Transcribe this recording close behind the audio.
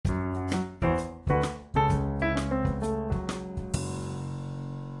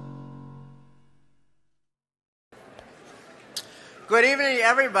Good evening,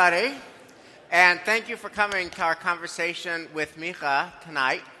 everybody, and thank you for coming to our conversation with Micha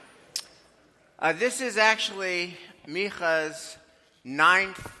tonight. This is actually Micha's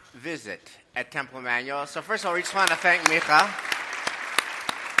 9th visit at Temple Emmanuel. So first of all, we just want to thank Micha.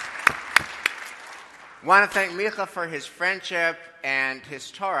 Want to thank Micha for his friendship and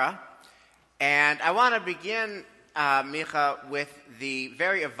his Torah. And I want to begin, Micha, with the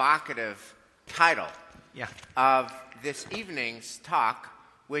very evocative title of this evening's talk,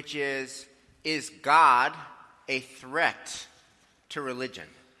 which is God a Threat to Religion?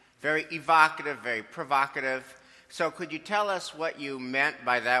 Very evocative, very provocative. So could you tell us what you meant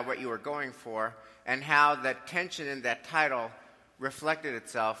by that, what you were going for, and how that tension in that title reflected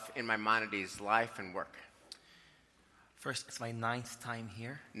itself in Maimonides' life and work? First, it's my 9th time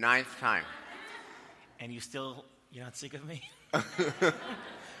here. 9th time. And you're not sick of me?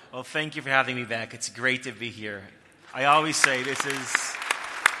 Well, thank you for having me back. It's great to be here. I always say this is...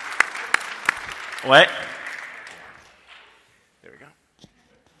 What? There we go.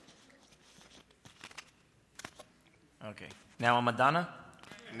 Okay. Now I'm Madonna?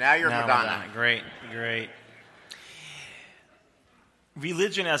 Now you're Madonna. Great.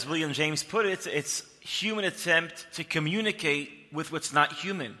 Religion, as William James put it, it's human attempt to communicate with what's not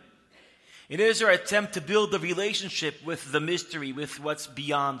human. It is our attempt to build a relationship with the mystery, with what's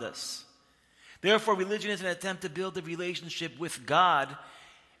beyond us. Therefore, religion is an attempt to build a relationship with God.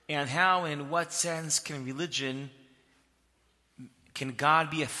 And how, in what sense can God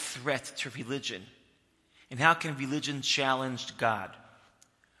be a threat to religion? And how can religion challenge God?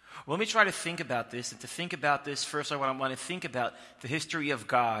 Well, let me try to think about this. And to think about this, first I want to think about the history of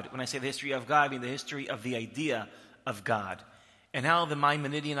God. When I say the history of God, I mean the history of the idea of God. And how the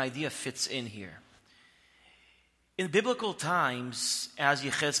Maimonidean idea fits in here. In biblical times, as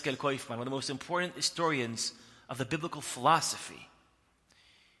Yechezkel Koifman, one of the most important historians of the biblical philosophy,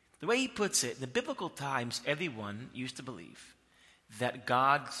 the way he puts it, in the biblical times, everyone used to believe that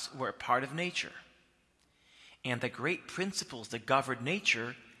gods were a part of nature. And the great principles that governed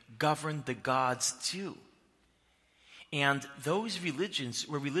nature governed the gods too. And those religions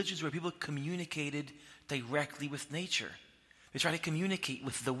were religions where people communicated directly with nature. They tried to communicate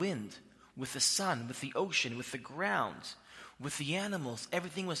with the wind, with the sun, with the ocean, with the ground, with the animals.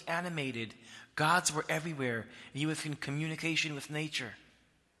 Everything was animated. Gods were everywhere. And you were in communication with nature.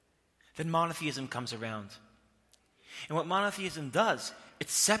 Then monotheism comes around. And what monotheism does, it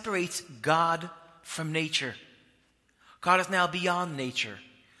separates God from nature. God is now beyond nature.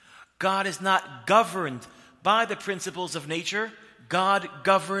 God is not governed by the principles of nature. God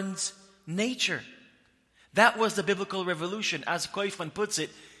governs nature. That was the biblical revolution. As Koifman puts it,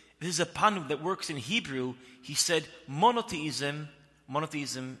 this is a pun that works in Hebrew. He said monotheism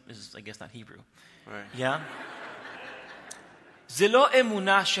is, I guess, not Hebrew. Right. Yeah? זה לא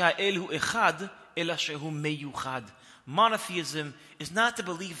אמונה שהאל הוא אחד, אלא שהוא מיוחד. Monotheism is not to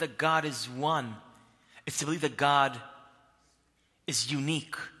believe that God is one. It's to believe that God is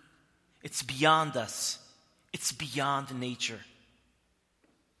unique. It's beyond us. It's beyond nature.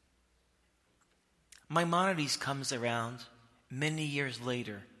 Maimonides comes around many years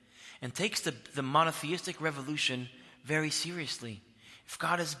later and takes the monotheistic revolution very seriously. If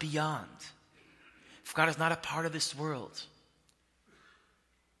God is beyond, if God is not a part of this world,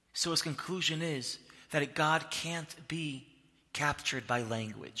 so his conclusion is that God can't be captured by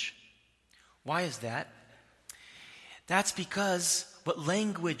language. Why is that? That's because what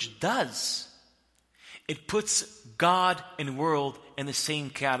language does, it puts God and world in the same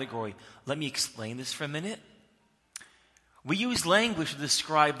category. Let me explain this for a minute. We use language to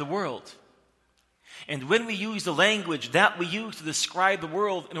describe the world. And when we use the language that we use to describe the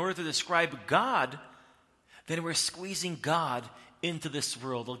world in order to describe God, then we're squeezing God into this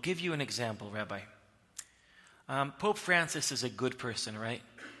world. I'll give you an example, Rabbi. Pope Francis is a good person, right?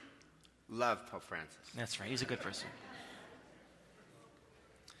 Love Pope Francis. That's right, he's a good person.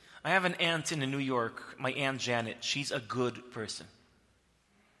 I have an aunt in New York, my Aunt Janet. She's a good person.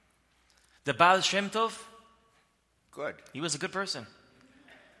 The Baal Shem Tov? Good. He was a good person.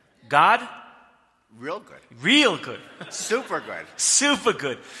 God? Real good. Real good. Super good. Super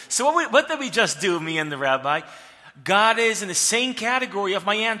good. So what did we just do, me and the rabbi? God is in the same category of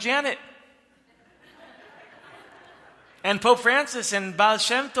my Aunt Janet. And Pope Francis and Baal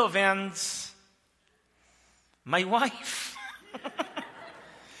Shem Tov and my wife.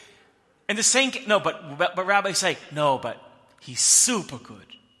 And the same, but rabbis say, no, but he's super good.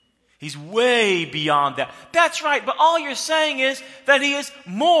 He's way beyond that. That's right, but all you're saying is that he is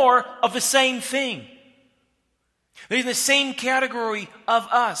more of the same thing. That he's in the same category of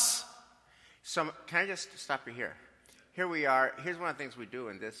us. So can I just stop you here? here we are. Here's one of the things we do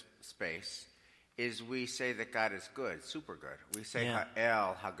in this space is we say that God is good, super good. We say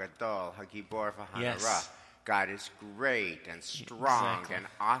Ha'el, Hagadol, Hagibor, V'Hanara. Yes. God is great and strong Exactly. and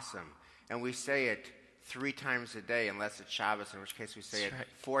awesome. And we say it 3 times a day, unless it's Shabbos, in which case we say That's it right.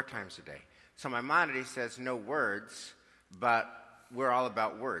 4 times a day. So Maimonides says no words, but we're all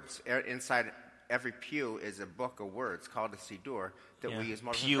about words. Inside every pew is a book of words called a Siddur that we use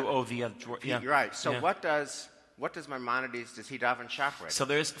most of the Pew time. of the You're right. So Yeah. what does Maimonides, does he daven shacharit? So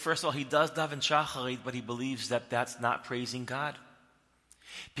first of all, he does daven shacharit, but he believes that that's not praising God.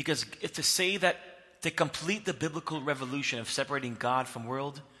 Because to say that, to complete the biblical revolution of separating God from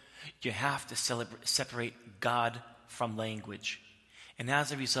world, you have to separate God from language. And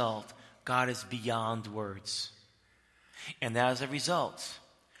as a result, God is beyond words. And as a result,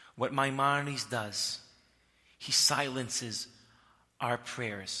 what Maimonides does, he silences our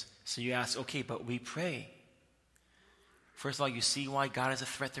prayers. So you ask, okay, but we pray. First of all, you see why God is a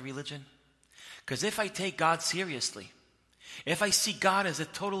threat to religion? Because if I take God seriously, if I see God as a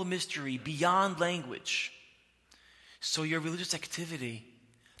total mystery beyond language, so your religious activity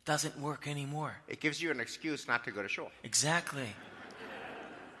doesn't work anymore. It gives you an excuse not to go to shul. Exactly.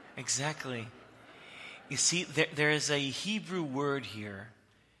 Exactly. You see, there is a Hebrew word here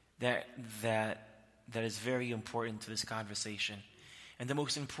that is very important to this conversation. And the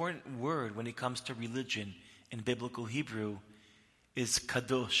most important word when it comes to religion in biblical Hebrew is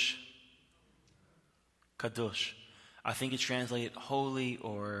kadosh. Kadosh. I think it's translated holy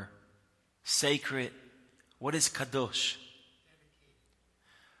or sacred. What is kadosh?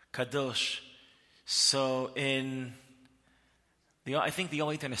 Kadosh. So I think the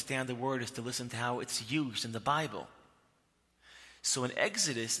only way to understand the word is to listen to how it's used in the Bible. So in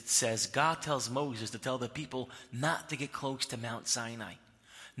Exodus it says God tells Moses to tell the people not to get close to Mount Sinai,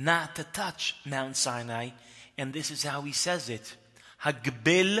 not to touch Mount Sinai, and this is how he says it: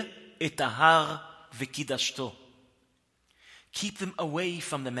 Hagbel et ahar v'kidashto. Keep them away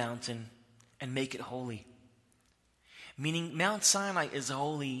from the mountain and make it holy. Meaning Mount Sinai is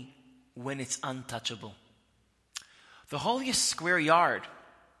holy when it's untouchable. The holiest square yard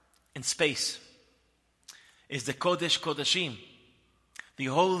in space is the Kodesh Kodashim, the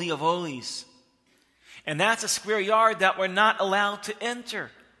Holy of Holies. And that's a square yard that we're not allowed to enter.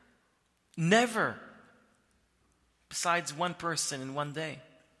 Never. Besides one person in one day.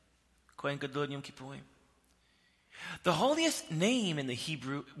 Kohen Gadol Yom Kippurim. The holiest name in the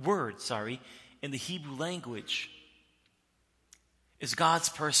Hebrew in the Hebrew language is God's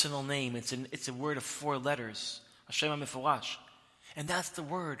personal name. It's a word of 4 letters. Hashem HaMeforash. And that's the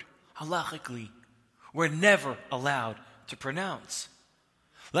word, halachically, we're never allowed to pronounce.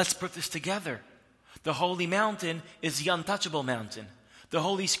 Let's put this together. The holy mountain is the untouchable mountain. The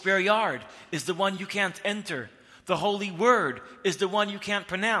holy square yard is the one you can't enter. The holy word is the one you can't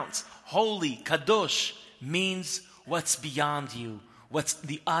pronounce. Holy, kadosh, means what's beyond you, what's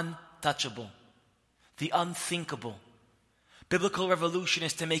the untouchable, the unthinkable. Biblical revolution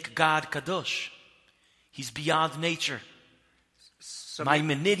is to make God kadosh. He's beyond nature. So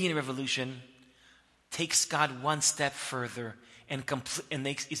Maimonidean revolution takes God one step further and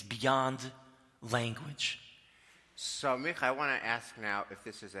is beyond language. So, Micha, I want to ask now if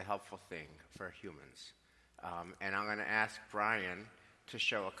this is a helpful thing for humans. And I'm going to ask Brian to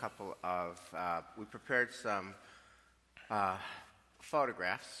show a couple of... we prepared some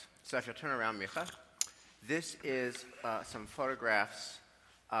photographs. So if you'll turn around, Micha. This is some photographs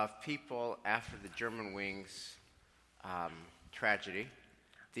of people after the German Wings tragedy.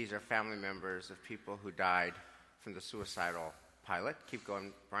 These are family members of people who died from the suicidal pilot. Keep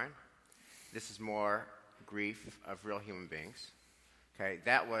going, Brian. This is more grief of real human beings. Okay,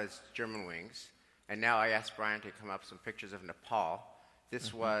 that was German Wings. And now I asked Brian to come up with some pictures of Nepal.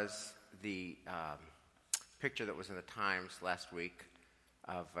 This was the picture that was in the Times last week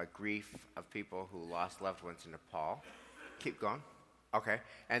of grief of people who lost loved ones in Nepal. Keep going. Okay.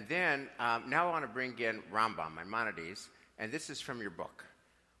 And then now I want to bring in Rambam, Maimonides, and this is from your book.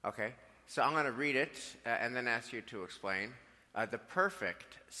 Okay. So I'm going to read it and then ask you to explain. The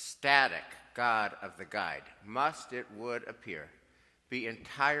perfect, static God of the guide must, it would appear, be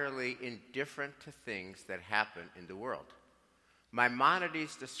entirely indifferent to things that happen in the world.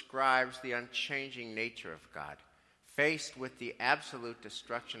 Maimonides describes the unchanging nature of God, faced with the absolute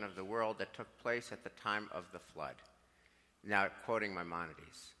destruction of the world that took place at the time of the flood. Now, quoting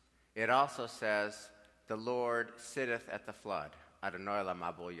Maimonides, it also says, the Lord sitteth at the flood, Adonai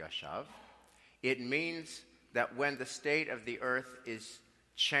lamabul yashav. It means that when the state of the earth is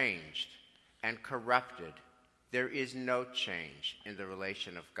changed and corrupted, there is no change in the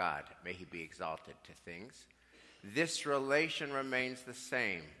relation of God, may he be exalted, to things. this relation remains the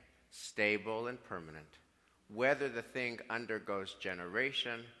same, stable and permanent, whether the thing undergoes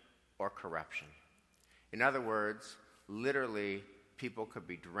generation or corruption. In other words, literally, people could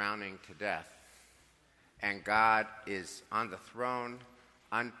be drowning to death, and God is on the throne,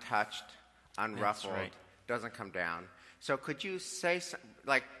 untouched, unruffled, right. doesn't come down. So could you say,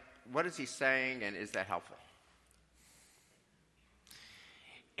 what is he saying, and is that helpful?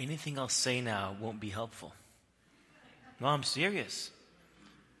 Anything I'll say now won't be helpful. No, I'm serious.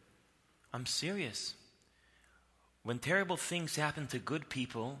 I'm serious. When terrible things happen to good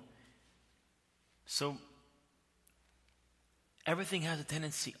people, so everything has a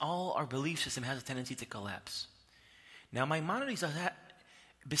tendency, all our belief system has a tendency to collapse. Now, Maimonides has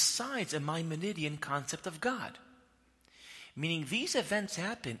besides a Maimonidean concept of God, meaning these events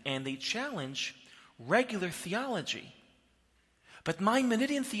happen and they challenge regular theology. But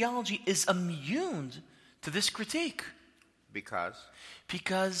Maimonidean theology is immune to this critique. Because?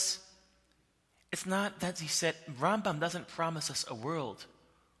 Because it's not that he said, Rambam doesn't promise us a world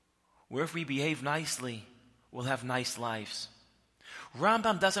where if we behave nicely, we'll have nice lives.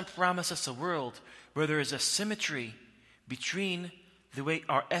 Rambam doesn't promise us a world where there is a symmetry between the way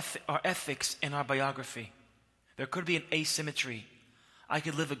our ethics and our biography. There could be an asymmetry. I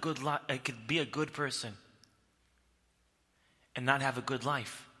could live a good life. I could be a good person and not have a good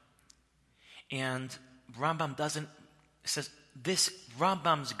life. And Rambam says this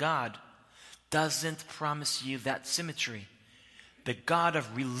Rambam's God doesn't promise you that symmetry. The God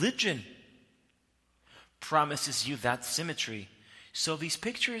of religion promises you that symmetry. So these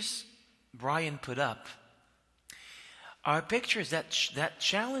pictures Brian put up are pictures that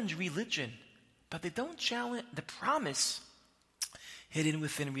challenge religion, but they don't challenge the promise hidden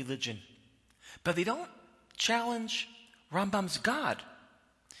within religion. But they don't challenge Rambam's God.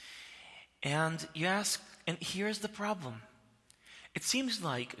 And you ask, and here's the problem. It seems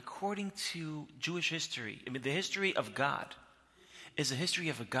like, according to Jewish history, the history of God is a history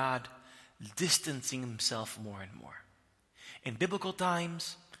of a God distancing himself more and more. In biblical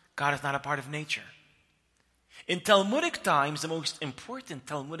times, God is not a part of nature. In Talmudic times, the most important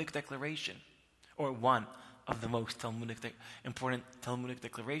Talmudic declaration, or one of the most important Talmudic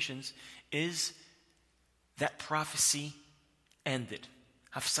declarations, is that prophecy ended.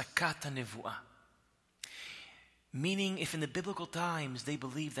 Hafsakat nevuah. Meaning, if in the biblical times they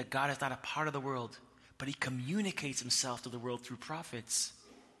believe that God is not a part of the world, but he communicates himself to the world through prophets,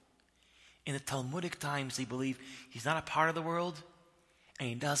 in the Talmudic times they believe he's not a part of the world and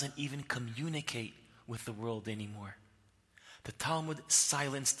he doesn't even communicate with the world anymore. The Talmud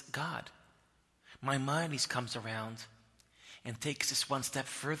silenced God. Maimonides comes around and takes this one step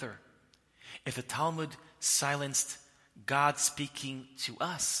further. If the Talmud silenced God speaking to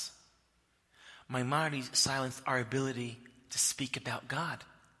us, Maimonides silenced our ability to speak about God.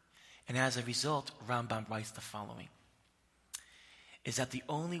 And as a result, Rambam writes the following, is that the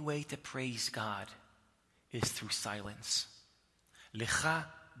only way to praise God is through silence. Lecha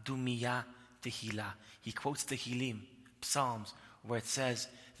dumiyah tehillah. He quotes the Tehillim, Psalms, where it says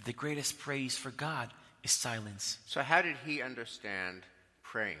that the greatest praise for God is silence. So how did he understand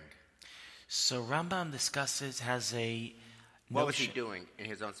praying? So Rambam has a What was he doing in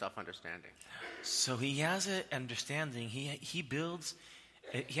his own self-understanding? So he has an understanding. He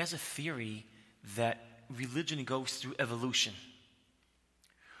has a theory that religion goes through evolution.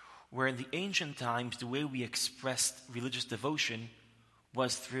 Where in the ancient times, the way we expressed religious devotion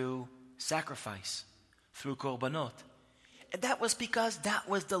was through sacrifice, through korbanot. And that was because that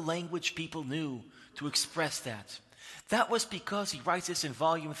was the language people knew to express that. That was because, he writes this in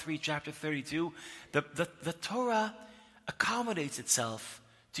volume 3, chapter 32, the Torah accommodates itself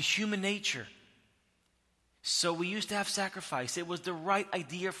to human nature. So we used to have sacrifice. It was the right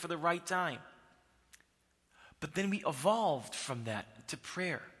idea for the right time. But then we evolved from that to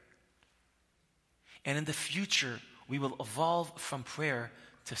prayer. And in the future, we will evolve from prayer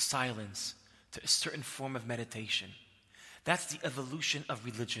to silence, to a certain form of meditation. That's the evolution of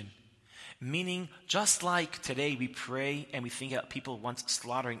religion. Meaning, just like today we pray and we think about people once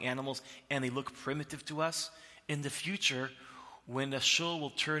slaughtering animals and they look primitive to us, in the future, when the shul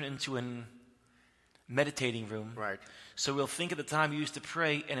will turn into a meditating room. Right. So we'll think of the time we used to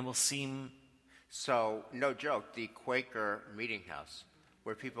pray and it will seem... So, no joke, the Quaker meeting house,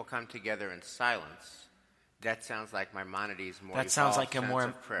 where people come together in silence, that sounds like Maimonides' more That sounds like a more...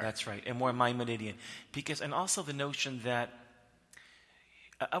 of prayer. That's right, a more Maimonidean. And also the notion that,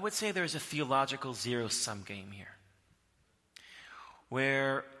 I would say there's a theological zero-sum game here.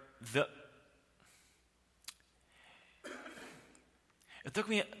 Where it took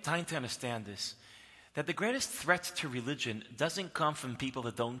me time to understand this. that the greatest threat to religion doesn't come from people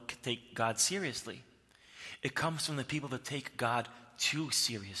that don't take God seriously. It comes from the people that take God too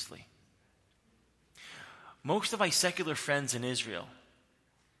seriously. Most of my secular friends in Israel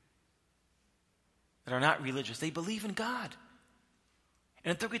that are not religious, they believe in God.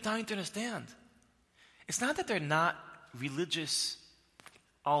 And it took me time to understand. It's not that they're not religious.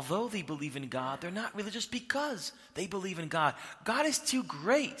 Although they believe in God, they're not religious because they believe in God. God is too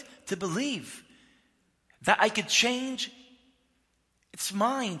great to believe that I could change its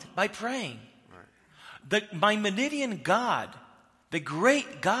mind by praying. Right. The Maimonidean God, the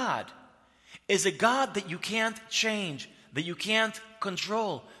great God, is a God that you can't change, that you can't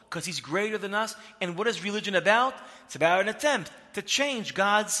control, because he's greater than us. And what is religion about? It's about an attempt to change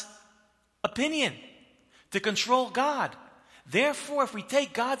God's opinion, to control God. Therefore, if we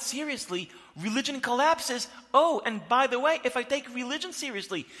take God seriously, religion collapses. Oh, and by the way, if I take religion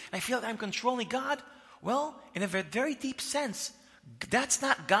seriously, and I feel like I'm controlling God, well, in a very deep sense, that's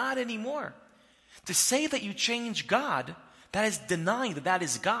not God anymore. To say that you change God, that is denying that that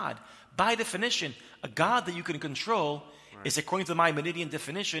is God. By definition, a God that you can control is, according to the Maimonidean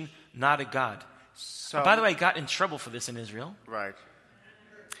definition, not a God. So, by the way, I got in trouble for this in Israel. Right.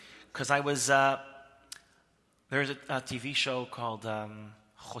 Because I was, there's a TV show called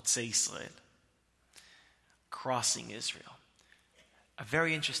Chotzei Israel, Crossing Israel. A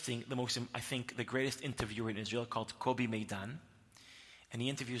very interesting, I think the greatest interviewer in Israel, called Kobi Meidan. And he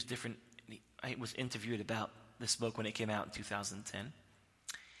interviews I was interviewed about this book when it came out in 2010.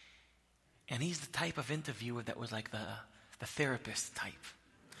 And he's the type of interviewer that was like the therapist type.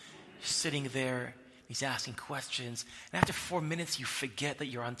 Sitting there, he's asking questions, and after 4 minutes you forget that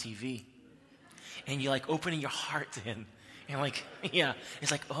you're on TV. And you're like opening your heart to him. And like, yeah, it's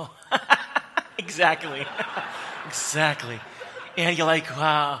like, oh, exactly. Exactly. And you're like,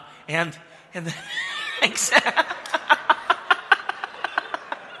 wow. And exactly.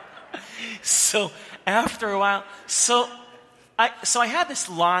 So after a while, so I had this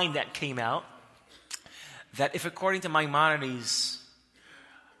line that came out that if, according to Maimonides,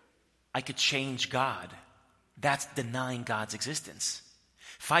 I could change God, that's denying God's existence.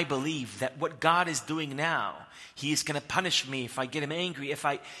 If I believe that what God is doing now, he is going to punish me if I get him angry, if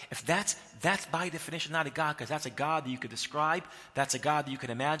that's by definition not a God, because that's a God that you could describe, that's a God that you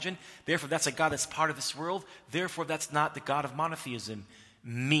can imagine, therefore that's a God that's part of this world, therefore that's not the God of monotheism,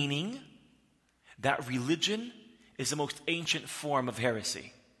 meaning that religion is the most ancient form of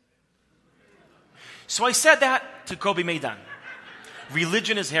heresy. So I said that to Kobi Meidan.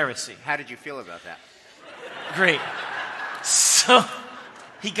 Religion is heresy. How did you feel about that? Great. So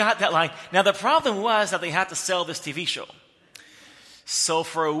he got that line. Now the problem was that they had to sell this TV show. So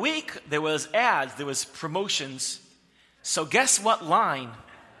for a week there was ads, there was promotions. So guess what line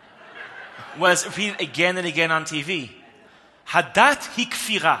was repeated again and again on TV? Hadat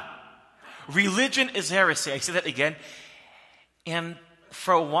hikfira. Religion is heresy. I said that again. And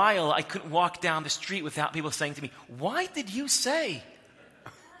for a while I couldn't walk down the street without people saying to me, why did you say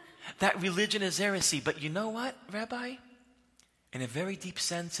that religion is heresy? But you know what, Rabbi? In a very deep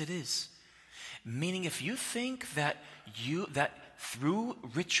sense it is. Meaning if you think that through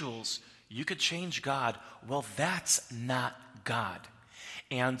rituals you could change God, well, that's not God.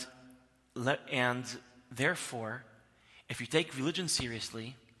 And therefore, if you take religion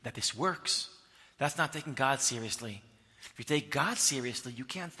seriously, that this works, that's not taking God seriously. If you take God seriously, you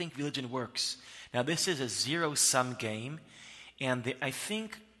can't think religion works. Now this is a zero-sum game, and I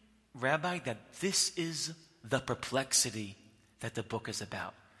think, Rabbi, that this is the perplexity that the book is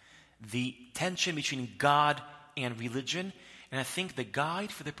about. The tension between God and religion. And I think the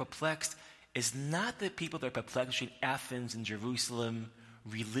guide for the perplexed is not the people that are perplexed between Athens and Jerusalem,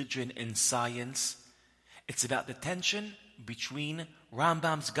 religion and science. It's about the tension between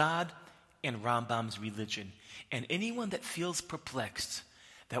Rambam's God and Rambam's religion. And anyone that feels perplexed,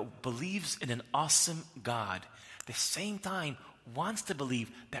 that believes in an awesome God, at the same time wants to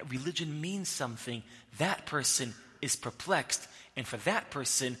believe that religion means something, that person is perplexed. And for that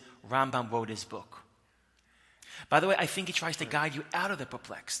person, Rambam wrote his book. By the way, I think he tries to guide you out of the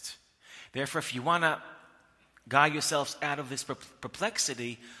perplexed. Therefore, if you want to guide yourselves out of this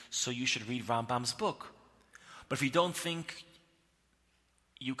perplexity, so you should read Rambam's book. But if you don't think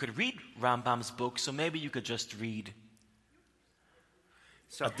you could read Rambam's book, so maybe you could just read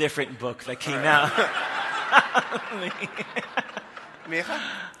a different book that came out. Micha,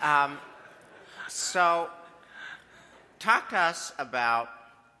 so talk to us about,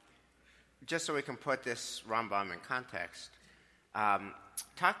 just so we can put this Rambam in context,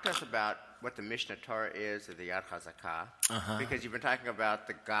 talk to us about what the Mishnah Torah is, or the Yad Chazakah, because you've been talking about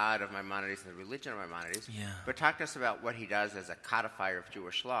the God of Maimonides and the religion of Maimonides. Yeah. But talk to us about what he does as a codifier of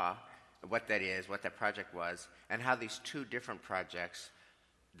Jewish law, what that is, what that project was, and how these two different projects,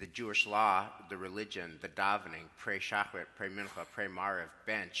 the Jewish law, the religion, the davening, pray Shachrit, pray Mincha, pray Mariv,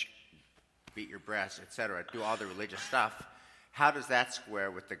 bench, beat your breast, etc., do all the religious stuff, how does that square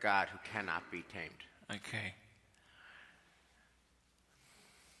with the God who cannot be tamed? Okay.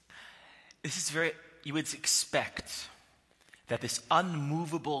 This is very, you would expect that this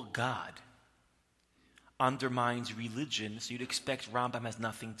unmovable God undermines religion, so you'd expect Rambam has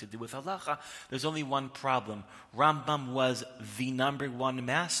nothing to do with halacha. There's only one problem. Rambam was the number one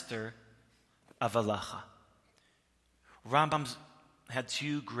master of halacha. Rambam had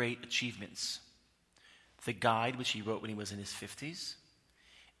two great achievements. The Guide, which he wrote when he was in his 50s,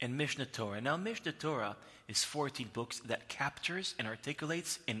 and Mishnah Torah. Now, Mishnah Torah is 14 books that captures and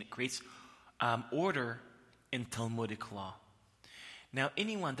articulates and creates order in Talmudic law. Now,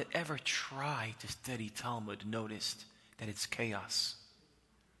 anyone that ever tried to study Talmud noticed that it's chaos.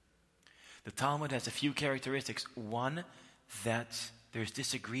 The Talmud has a few characteristics. One, that there's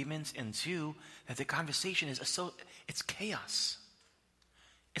disagreements, and two, that the conversation is it's chaos.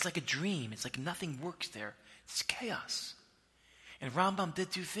 It's like a dream. It's like nothing works there. It's chaos. And Rambam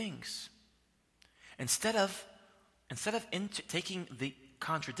did two things. Instead of taking the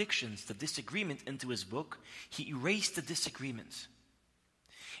contradictions, the disagreement into his book, he erased the disagreements.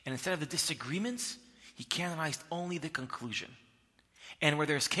 And instead of the disagreements, he canonized only the conclusion. And where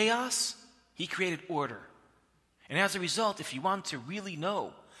there's chaos, he created order. And as a result, if you want to really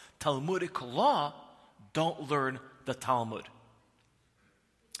know Talmudic law, don't learn the Talmud.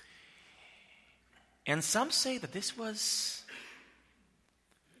 And some say that this was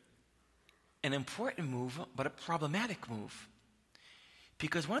an important move, but a problematic move.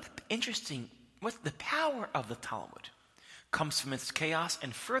 Because what the power of the Talmud comes from its chaos,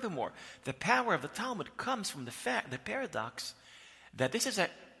 and furthermore, the power of the Talmud comes from the paradox that this is a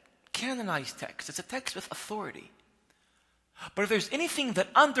canonized text. It's a text with authority. But if there's anything that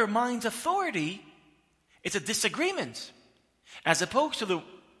undermines authority, it's a disagreement. As opposed to the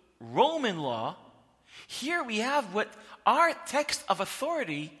Roman law, here we have what our text of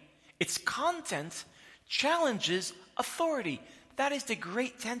authority, its content, challenges authority. That is the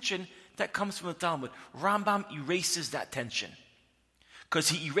great tension that comes from the Talmud. Rambam erases that tension, because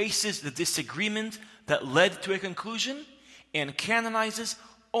he erases the disagreement that led to a conclusion and canonizes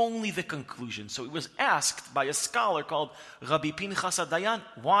only the conclusion. So he was asked by a scholar called Rabbi Pinchas HaDayan,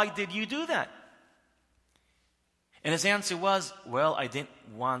 why did you do that? And his answer was, well, I didn't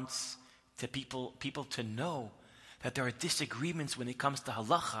want people to know that there are disagreements when it comes to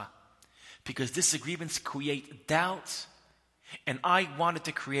halacha, because disagreements create doubt, and I wanted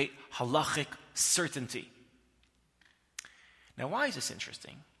to create halachic certainty. Now, why is this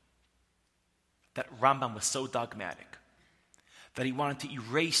interesting? That Rambam was so dogmatic that he wanted to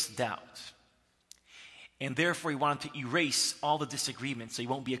erase doubt, and therefore he wanted to erase all the disagreements so he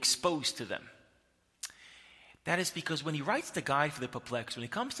won't be exposed to them. That is because when he writes the Guide for the Perplexed, when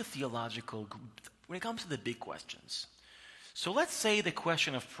it comes to when it comes to the big questions, so let's say the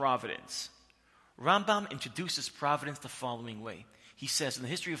question of providence, Rambam introduces providence the following way. He says, in the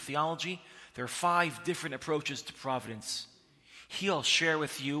history of theology, there are 5 different approaches to providence. He'll share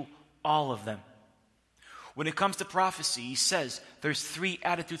with you all of them. When it comes to prophecy, he says, there's 3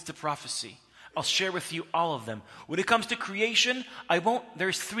 attitudes to prophecy. I'll share with you all of them. When it comes to creation,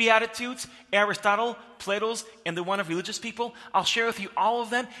 there's 3 attitudes, Aristotle, Plato's, and the one of religious people. I'll share with you all of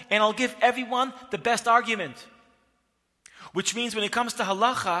them, and I'll give everyone the best argument. Which means when it comes to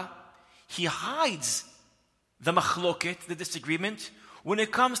halacha, he hides the machloket, the disagreement. When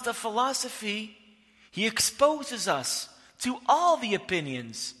it comes to philosophy, he exposes us to all the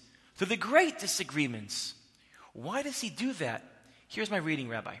opinions, to the great disagreements. Why does he do that? Here's my reading,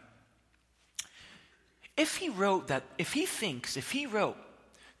 Rabbi. If he wrote to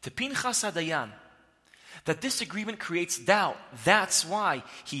Pinchas HaDayan that disagreement creates doubt, that's why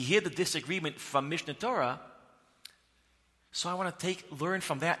he hid the disagreement from Mishnah Torah. So I want to learn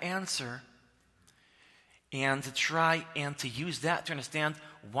from that answer and to try and to use that to understand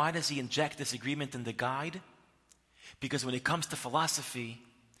why does he inject disagreement in the Guide? Because when it comes to philosophy,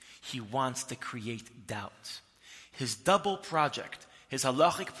 he wants to create doubt. His double project, his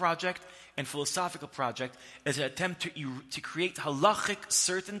halachic project and philosophical project, is an attempt to create halachic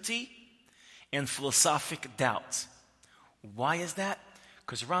certainty and philosophic doubt. Why is that?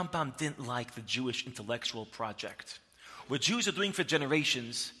 Because Rambam didn't like the Jewish intellectual project. What Jews are doing for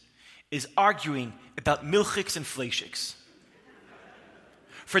generations is arguing about milchiks and fleishiks.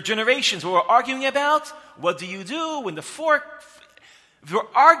 For generations, what we're arguing about, what do you do when we're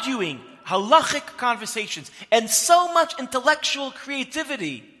arguing halachic conversations, and so much intellectual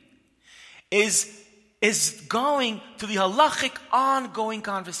creativity is going to the halachic ongoing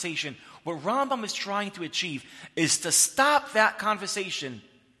conversation. What Rambam is trying to achieve is to stop that conversation,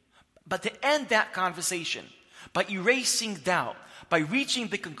 but to end that conversation by erasing doubt, by reaching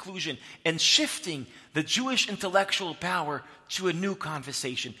the conclusion and shifting the Jewish intellectual power to a new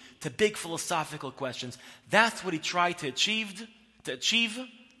conversation, to big philosophical questions. That's what he tried to achieve.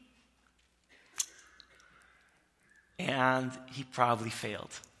 And he probably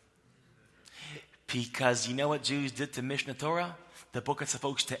failed. Because you know what Jews did to Mishnah Torah, the book that's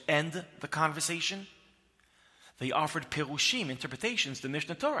supposed to end the conversation? They offered pirushim, interpretations, to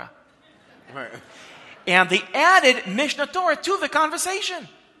Mishnah Torah. Right. And they added Mishnah Torah to the conversation.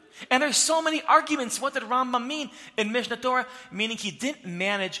 And there's so many arguments. What did Rambam mean in Mishnah Torah? Meaning he didn't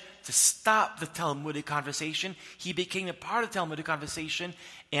manage to stop the Talmudic conversation. He became a part of the Talmudic conversation,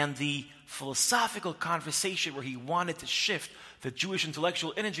 and the philosophical conversation where he wanted to shift the Jewish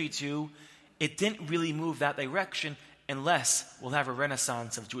intellectual energy to, it didn't really move that direction, unless we'll have a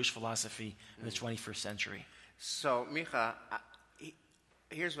renaissance of Jewish philosophy in the 21st century. So, Micha,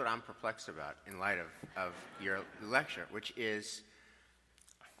 here's what I'm perplexed about in light of your lecture, which is,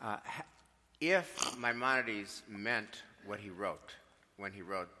 if Maimonides meant what he wrote when he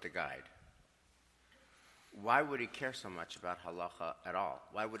wrote the guide, why would he care so much about halacha at all?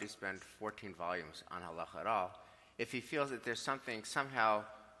 Why would he spend 14 volumes on halacha at all if he feels that there's something somehow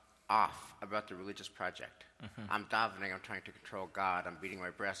off about the religious project? Mm-hmm. I'm davening, I'm trying to control God. I'm beating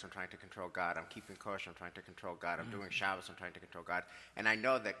my breast, I'm trying to control God. I'm keeping kosher, I'm trying to control God. I'm doing Shabbos, I'm trying to control God. And I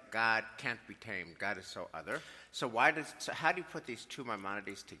know that God can't be tamed. God is so other. So how do you put these two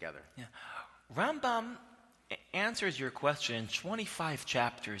Maimonides together? Yeah. Rambam answers your question in 25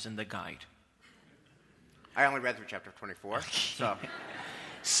 chapters in the guide. I only read through chapter 24.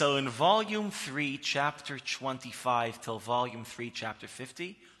 So in volume 3, chapter 25 till volume 3, chapter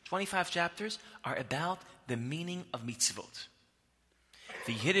 50, 25 chapters are about the meaning of mitzvot,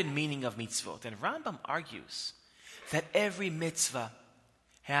 the hidden meaning of mitzvot. And Rambam argues that every mitzvah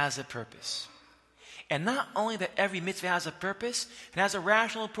has a purpose. And not only that every mitzvah has a purpose, it has a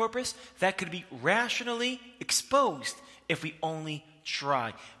rational purpose that could be rationally exposed if we only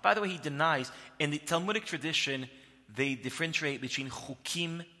try. By the way, he denies, in the Talmudic tradition, they differentiate between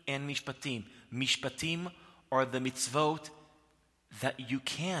chukim and mishpatim. Mishpatim are the mitzvot that you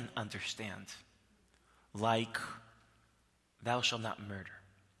can understand, like thou shalt not murder.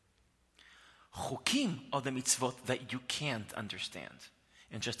 Chukim are the mitzvot that you can't understand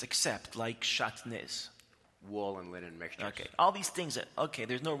and just accept, like shatnez. Wool and linen mixtures. Okay, all these things that, okay,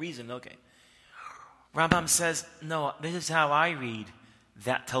 there's no reason, okay. Rambam says, no, this is how I read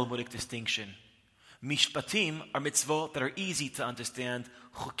that Talmudic distinction. Mishpatim are mitzvot that are easy to understand.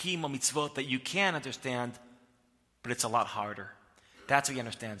 Chukim are mitzvot that you can understand, but it's a lot harder. That's how he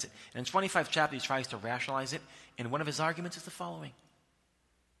understands it. And in 25 chapters, he tries to rationalize it. And one of his arguments is the following.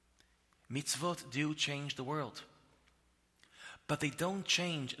 Mitzvot do change the world. But they don't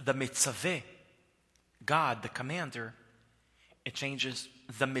change the mitzveh, God, the commander. It changes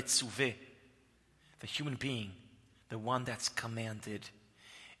the mitzveh, the human being, the one that's commanded.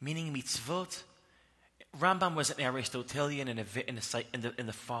 Meaning mitzvot, Rambam was an Aristotelian in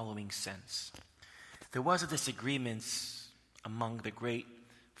the following sense. There was a disagreement among the great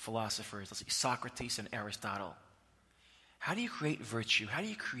philosophers, let's say Socrates and Aristotle. How do you create virtue? How do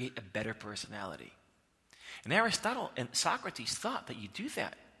you create a better personality? And Aristotle and Socrates thought that you do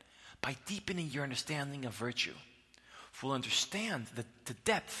that by deepening your understanding of virtue. If we'll understand the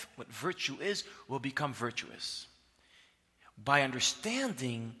depth, what virtue is, we'll become virtuous. By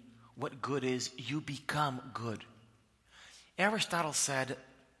understanding what good is, you become good. Aristotle said,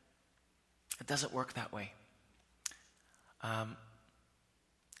 it doesn't work that way. How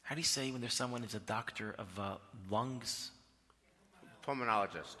do you say when there's someone who's a doctor of lungs?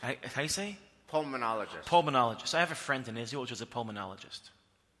 Pulmonologist. How do you say? Pulmonologist. Pulmonologist. I have a friend in Israel which is a pulmonologist.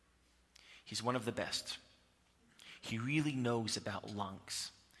 He's one of the best. He really knows about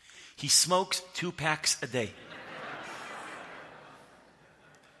lungs. He smokes 2 packs a day.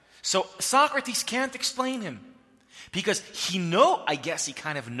 So Socrates can't explain him because I guess he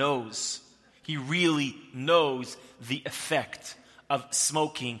kind of knows. He really knows the effect of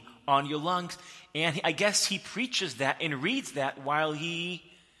smoking on your lungs. And I guess he preaches that and reads that while he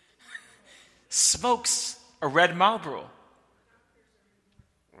smokes a red Marlboro.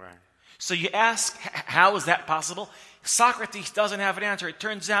 Right. So you ask, how is that possible? Socrates doesn't have an answer. It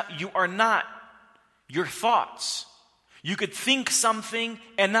turns out you are not your thoughts. You could think something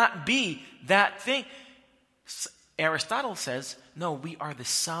and not be that thing. Aristotle says, no, we are the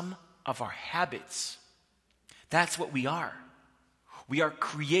sum of our habits. That's what we are. We are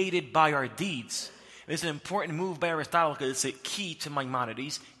created by our deeds. It's an important move by Aristotle because it's a key to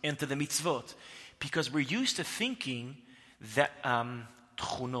Maimonides and to the mitzvot. Because we're used to thinking that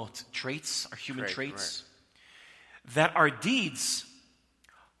tchunot, traits, are human traits, right, that our deeds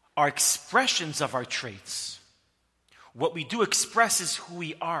are expressions of our traits. What we do expresses who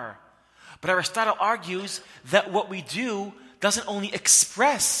we are. But Aristotle argues that what we do doesn't only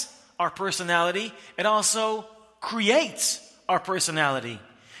express our personality, it also creates our personality.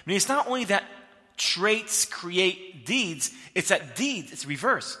 I mean, it's not only that traits create deeds, it's that deeds, it's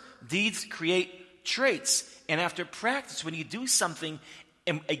reverse. Deeds create traits. And after practice, when you do something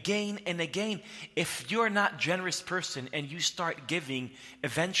again and again, if you're not a generous person and you start giving,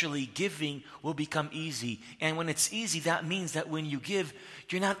 eventually giving will become easy. And when it's easy, that means that when you give,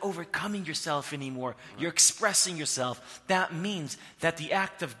 you're not overcoming yourself anymore. You're expressing yourself. That means that the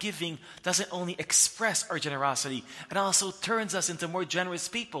act of giving doesn't only express our generosity, it also turns us into more generous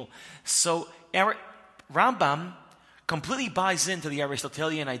people. So Rambam completely buys into the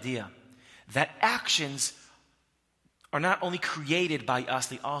Aristotelian idea that actions are not only created by us,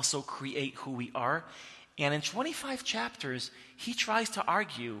 they also create who we are. And in 25 chapters, he tries to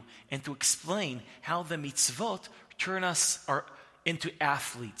argue and to explain how the mitzvot turn us into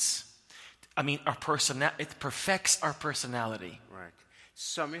athletes. I mean, it perfects our personality. Right.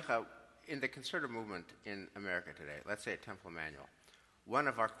 So, Micha, in the conservative movement in America today, let's say at Temple Emmanuel, one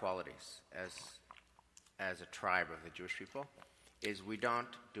of our qualities as a tribe of the Jewish people is we don't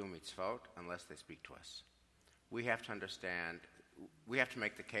do mitzvot unless they speak to us. We have to understand, we have to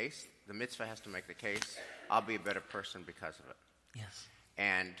make the case, the mitzvah has to make the case, I'll be a better person because of it. Yes.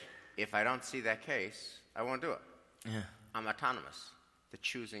 And if I don't see that case, I won't do it. Yeah. I'm autonomous, the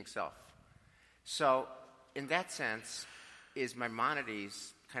choosing self. So, in that sense, is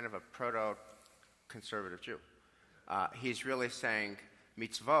Maimonides kind of a proto-conservative Jew. He's really saying,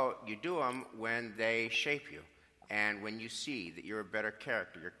 mitzvot, you do them when they shape you. And when you see that you're a better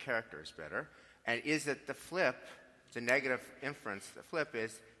character, your character is better. And is it the flip, the negative inference, the flip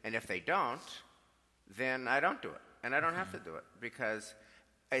is, and if they don't, then I don't do it. And I don't have to do it. Because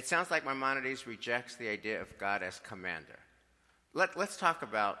it sounds like Maimonides rejects the idea of God as commander. Let's talk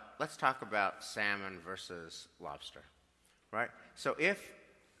about salmon versus lobster. Right? So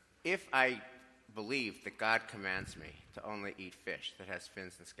if I believe that God commands me to only eat fish that has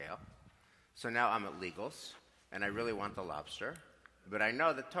fins and scale, so now I'm at legals, and I really want the lobster, but I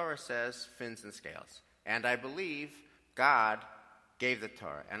know the Torah says fins and scales. And I believe God gave the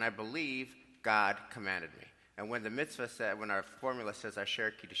Torah. And I believe God commanded me. And when the mitzvah said, when our formula says,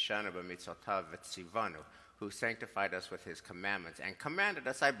 Asher kiddushanu b'mitzvotav v'tzivanu, who sanctified us with his commandments and commanded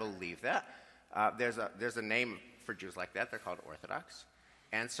us, I believe that. There's a name for Jews like that. They're called Orthodox.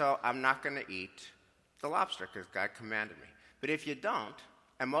 And so I'm not going to eat the lobster because God commanded me. But if you don't,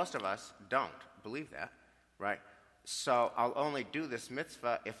 and most of us don't believe that, right? So I'll only do this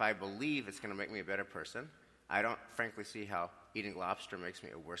mitzvah if I believe it's going to make me a better person. I don't frankly see how eating lobster makes me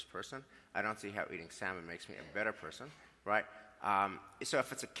a worse person. I don't see how eating salmon makes me a better person, right? So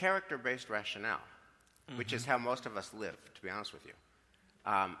if it's a character-based rationale, which is how most of us live, to be honest with you,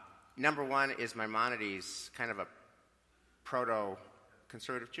 number one is Maimonides kind of a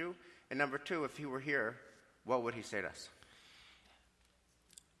proto-conservative Jew? And number two, if he were here, what would he say to us?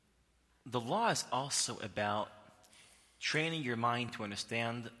 The law is also about training your mind to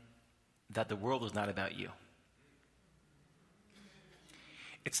understand that the world is not about you.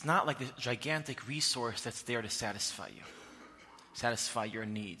 It's not like this gigantic resource that's there to satisfy you, satisfy your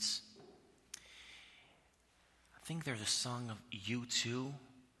needs. I think there's a song of U2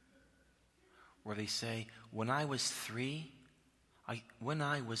 where they say, when I was three, I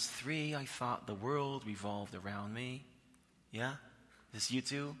thought the world revolved around me. Yeah? Is this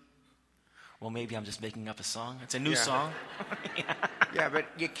U2? Well, maybe I'm just making up a song. It's a new song. Yeah, but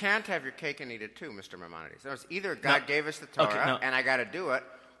you can't have your cake and eat it too, Mr. Maimonides. So it's either God gave us the Torah, and I got to do it,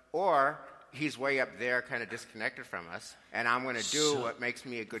 or he's way up there kind of disconnected from us, and I'm going to do what makes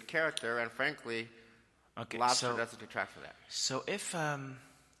me a good character, and frankly, lobster doesn't detract from that. So if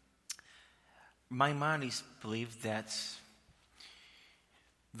Maimonides believed that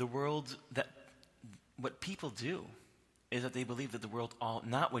the world, that what people do is that they believe that the world,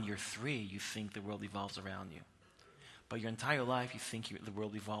 not when you're 3, you think the world evolves around you. But your entire life, you think the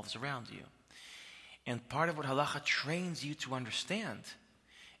world evolves around you. And part of what halacha trains you to understand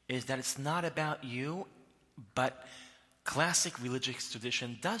is that it's not about you, but classic religious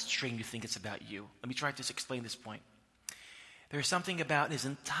tradition does train you to think it's about you. Let me try to explain this point. There's something about his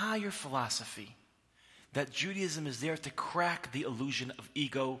entire philosophy that Judaism is there to crack the illusion of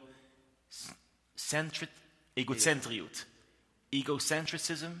egocentric,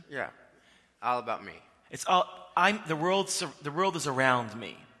 egocentricism. Yeah, all about me. It's all the world is around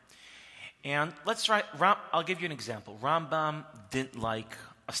me. And let's try. I'll give you an example. Rambam didn't like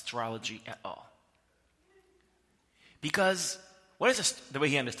astrology at all because what is the way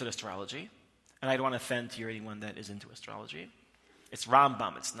he understood astrology? And I don't want to offend here anyone that is into astrology. It's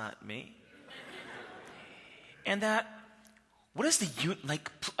Rambam. It's not me. And that what is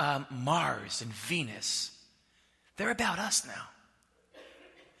Mars and Venus? They're about us now.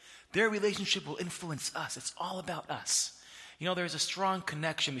 Their relationship will influence us. It's all about us. You know, there's a strong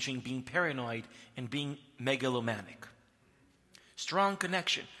connection between being paranoid and being megalomaniac. Strong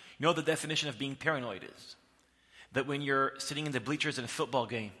connection. You know the definition of being paranoid is? That when you're sitting in the bleachers in a football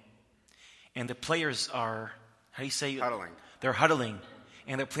game and the players are, how do you say? Huddling. They're huddling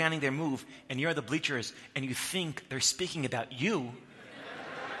and they're planning their move and you're in the bleachers and you think they're speaking about you.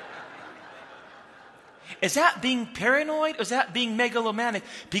 Is that being paranoid or is that being megalomaniac?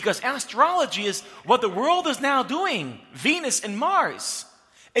 Because astrology is what the world is now doing. Venus and Mars.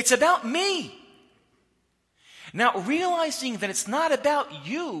 It's about me. Now realizing that it's not about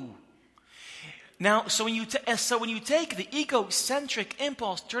you. Now, so when you take the egocentric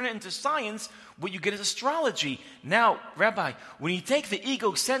impulse, turn it into science, what you get is astrology. Now, Rabbi, when you take the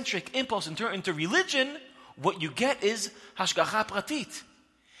egocentric impulse and turn it into religion, what you get is hashgacha pratit.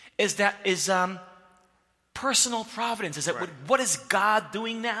 Is personal providence. Is that right. what is God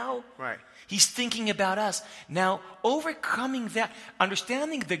doing now? Right. He's thinking about us. Now, overcoming that,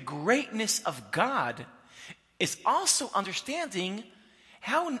 understanding the greatness of God is also understanding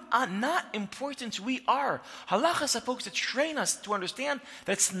how not important we are. Halacha is supposed to train us to understand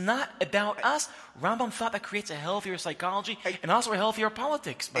that it's not about us. Rambam thought that creates a healthier psychology and also a healthier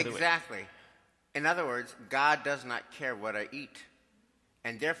politics, by the way. Exactly. In other words, God does not care what I eat.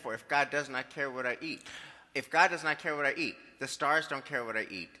 And therefore, if God does not care what I eat, the stars don't care what I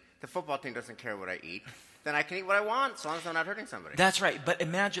eat, the football team doesn't care what I eat, then I can eat what I want as long as I'm not hurting somebody. That's right. But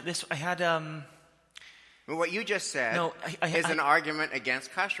imagine this. I had... what you just said is an argument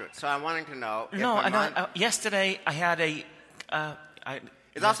against kashrut. So I'm wanting to know... yesterday I had it's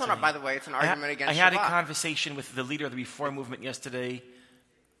also not, by the way, it's an argument against I had Shabbat. a conversation with the leader of the Reform movement yesterday,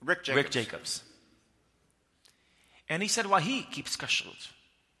 Rick Jacobs. And he said, well, he keeps kashrut.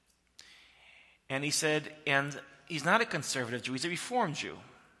 And he said, and he's not a conservative Jew, he's a Reform Jew.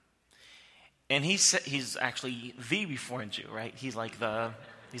 And he said, he's actually the Reform Jew, right? He's the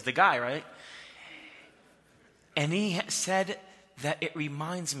guy, right? And he said that it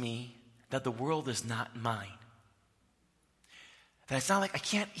reminds me that the world is not mine. That it's not like I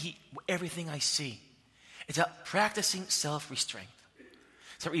can't eat everything I see. It's about practicing self-restraint.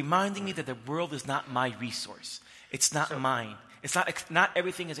 So reminding me that the world is not my resource. It's not mine. It's not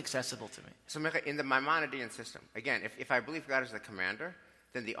everything is accessible to me. So in the Maimonidean system, again, if I believe God is the commander,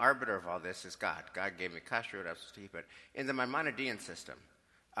 then the arbiter of all this is God. God gave me kashrut, I was supposed to keep it. In the Maimonidean system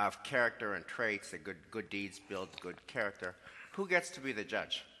of character and traits, that good deeds build good character, who gets to be the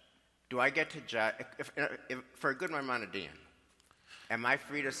judge? Do I get to judge? If for a good Maimonidean, am I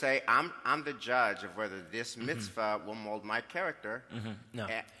free to say, I'm the judge of whether this mitzvah will mold my character? No.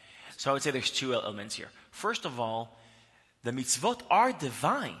 So I would say there's two elements here. First of all, the mitzvot are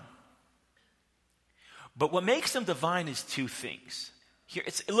divine. But what makes them divine is two things. Here,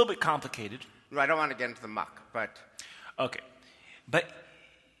 it's a little bit complicated. No, I don't want to get into the muck, but... Okay. But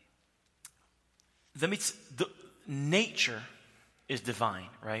the nature is divine,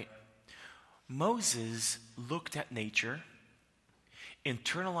 right? Moses looked at nature,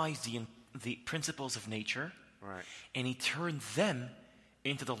 internalized the principles of nature, right, and he turned them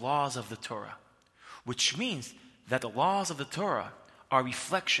into the laws of the Torah, which means that the laws of the Torah are a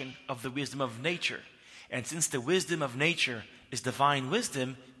reflection of the wisdom of nature. And since the wisdom of nature is divine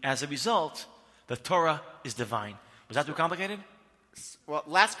wisdom, as a result, the Torah is divine. Was that too complicated? Well,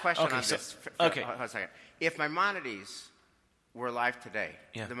 last question on this. Okay. Hold on a second. If Maimonides were alive today,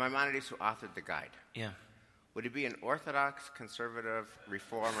 the Maimonides who authored the guide, would he be an Orthodox, conservative,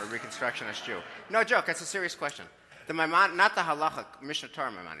 Reform, or Reconstructionist Jew? No joke, that's a serious question. Not the Halacha, Mishnah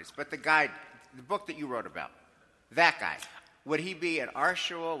Torah Maimonides, but the guide, the book that you wrote about, that guy. Would he be at our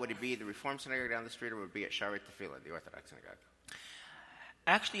shul? Would he be the Reform synagogue down the street, or would he be at Shaarei Tefillah, the Orthodox synagogue?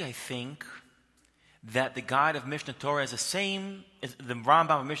 Actually, I think that the guide of Mishnah Torah is the same, the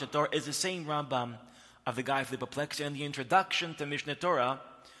Rambam of Mishnah Torah is the same Rambam of the guy of the Perplexity. And the introduction to Mishnah Torah,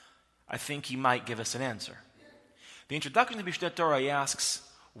 I think he might give us an answer. The introduction to Mishnah Torah, he asks,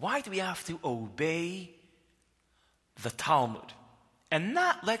 why do we have to obey the Talmud. And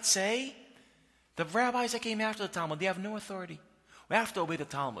not, let's say, the rabbis that came after the Talmud. They have no authority. We have to obey the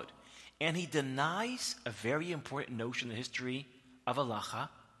Talmud. And he denies a very important notion in the history of halacha.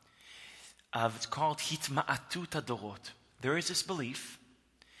 It's called hitma'atut hadorot. There is this belief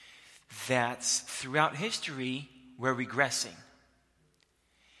that throughout history we're regressing,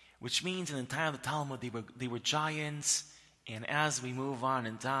 which means in the time of the Talmud they were giants, and as we move on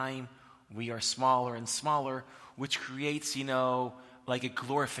in time, we are smaller and smaller, which creates, like a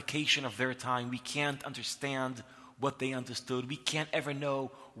glorification of their time. We can't understand what they understood. We can't ever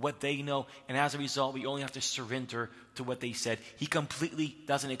know what they know. And as a result, we only have to surrender to what they said. He completely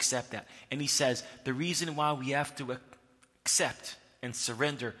doesn't accept that. And he says the reason why we have to accept and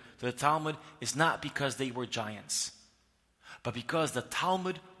surrender to the Talmud is not because they were giants, but because the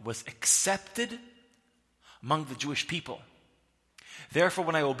Talmud was accepted among the Jewish people. Therefore,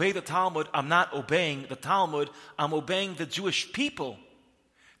 when I obey the Talmud, I'm not obeying the Talmud, I'm obeying the Jewish people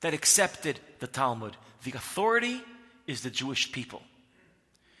that accepted the Talmud. The authority is the Jewish people.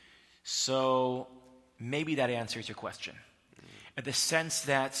 So maybe that answers your question. In the sense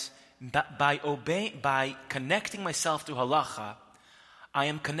that by connecting myself to halacha, I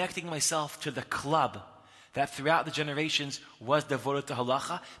am connecting myself to the club that throughout the generations was devoted to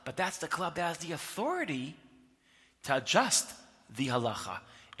halacha, but that's the club that has the authority to adjust the halacha.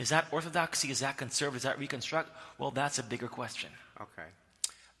 Is that orthodoxy? Is that conservative? Is that reconstruct? Well, that's a bigger question. Okay.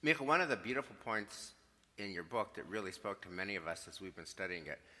 Micha, one of the beautiful points in your book that really spoke to many of us as we've been studying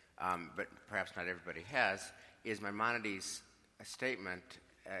it, but perhaps not everybody has, is Maimonides' statement,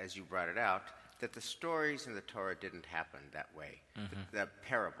 as you brought it out, that the stories in the Torah didn't happen that way, the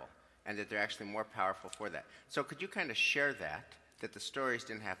parable, and that they're actually more powerful for that. So could you kind of share that the stories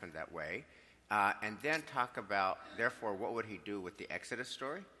didn't happen that way, and then talk about, therefore, what would he do with the Exodus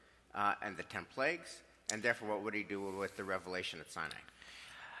story and the 10 plagues, and therefore what would he do with the revelation at Sinai?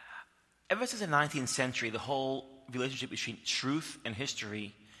 Ever since the 19th century, the whole relationship between truth and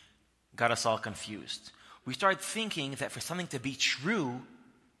history got us all confused. We started thinking that for something to be true,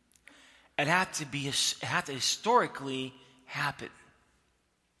 it had to historically happen.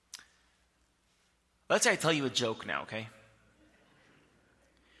 Let's say I tell you a joke now, okay?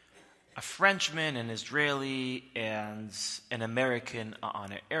 A Frenchman, an Israeli, and an American are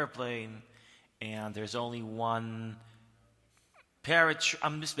on an airplane, and there's only one parachute.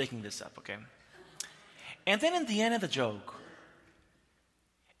 I'm just making this up, okay? And then in the end of the joke,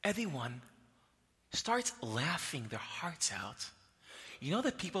 everyone starts laughing their hearts out. You know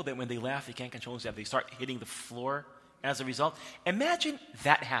the people that when they laugh, they can't control themselves, they start hitting the floor as a result? Imagine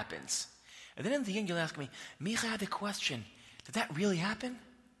that happens. And then in the end, you'll ask me, Micha, I had a question. Did that really happen?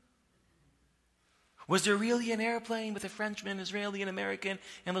 Was there really an airplane with a Frenchman, Israeli, and American,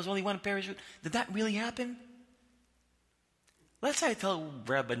 and there was only one parachute? Did that really happen? Let's say I tell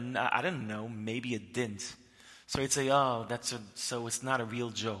Rebbe, I don't know, maybe it didn't. So he'd say, so it's not a real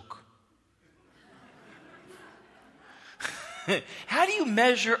joke. How do you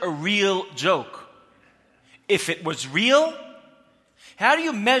measure a real joke? If it was real, how do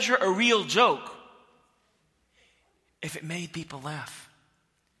you measure a real joke? If it made people laugh.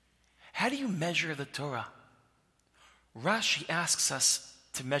 How do you measure the Torah? Rashi asks us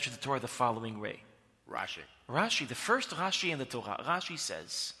to measure the Torah the following way. Rashi, the first Rashi in the Torah, Rashi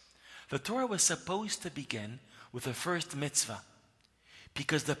says, the Torah was supposed to begin with the first mitzvah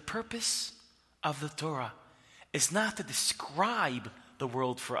because the purpose of the Torah is not to describe the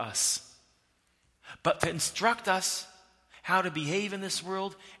world for us, but to instruct us how to behave in this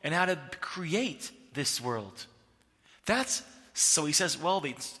world and how to create this world. So he says,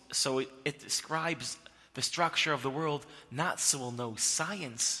 it describes the structure of the world, not so we'll know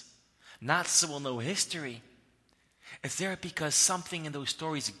science, not so we'll know history. It's there because something in those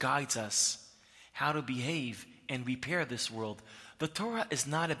stories guides us how to behave and repair this world. The Torah is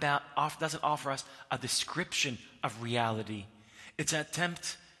doesn't offer us a description of reality. It's an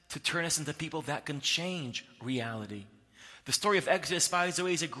attempt to turn us into people that can change reality. The story of Exodus, by the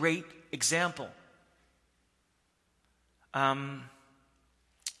way, is a great example. Michael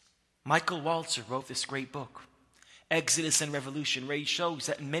Walzer wrote this great book, Exodus and Revolution, where he shows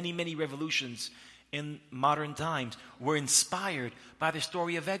that many, many revolutions in modern times were inspired by the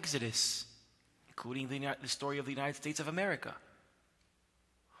story of Exodus, including the story of the United States of America.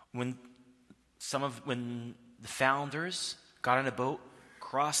 When the founders got on a boat,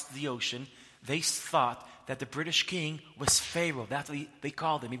 crossed the ocean, they thought that the British king was Pharaoh. That's what they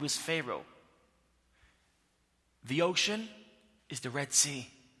called him. He was Pharaoh. The ocean is the Red Sea.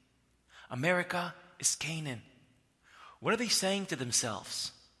 America is Canaan. What are they saying to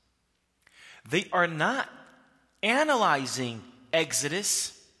themselves? They are not analyzing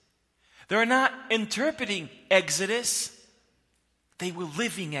Exodus. They're not interpreting Exodus. They were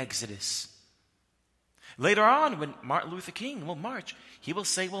living Exodus. Later on, when Martin Luther King will march, he will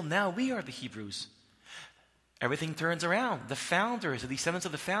say, well, now we are the Hebrews. Everything turns around. The founders, the descendants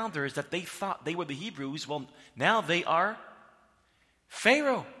of the founders that they thought they were the Hebrews, well, now they are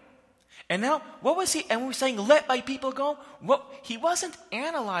Pharaoh. And now, what was he? And we're saying, let my people go? He wasn't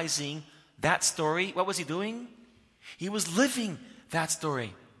analyzing that story. What was he doing? He was living that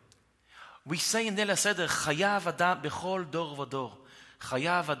story. We say in Leil HaSeder, Chayav Adam bechol dor v'dor.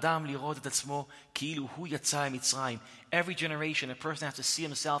 Chayav Adam lirot et atzmo ki'ilu hu yatsa mitzrayim. Every generation, a person has to see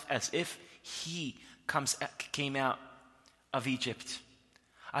himself as if he came out of Egypt.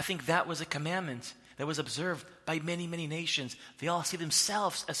 I think that was a commandment that was observed by many, many nations. They all see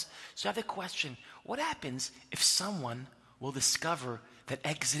themselves as... So I have the question, what happens if someone will discover that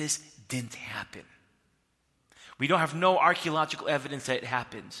Exodus didn't happen? We don't have no archaeological evidence that it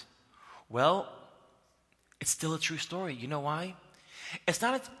happened. Well, it's still a true story. You know why? It's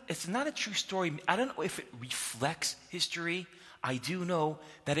not a true story. I don't know if it reflects history. I do know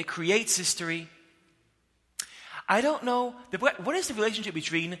that it creates history. I don't know, what is the relationship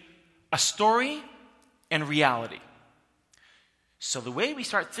between a story and reality? So the way we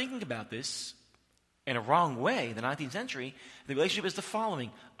start thinking about this, in a wrong way, in the 19th century, the relationship is the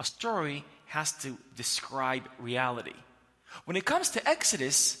following. A story has to describe reality. When it comes to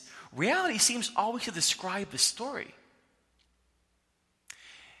Exodus, reality seems always to describe the story.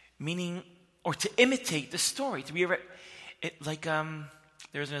 Meaning, or to imitate the story.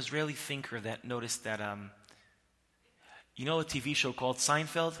 There's an Israeli thinker that noticed that, you know a TV show called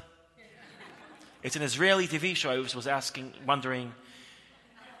Seinfeld? It's an Israeli TV show. I was wondering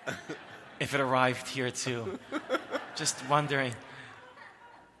if it arrived here too. Just wondering.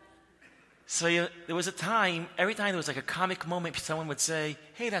 So there was a time, every time there was like a comic moment, someone would say,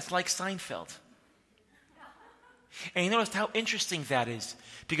 hey, that's like Seinfeld. And you noticed how interesting that is.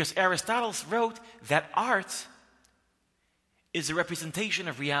 Because Aristotle wrote that art is a representation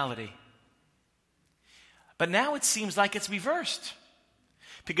of reality. But now it seems like it's reversed.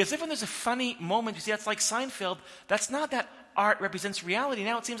 Because if when there's a funny moment, you see that's like Seinfeld, that's not that art represents reality.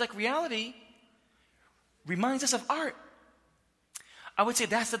 Now it seems like reality reminds us of art. I would say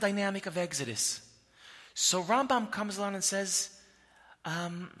that's the dynamic of Exodus. So Rambam comes along and says,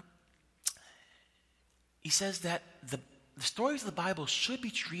 he says that the stories of the Bible should be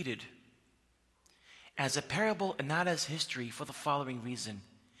treated as a parable and not as history for the following reason.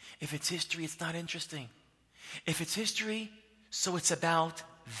 If it's history, it's not interesting. If it's history, so it's about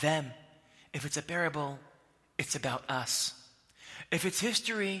them. If it's a parable, it's about us. If it's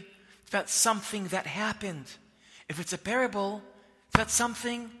history, it's about something that happened. If it's a parable, it's about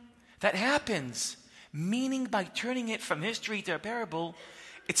something that happens. Meaning by turning it from history to a parable,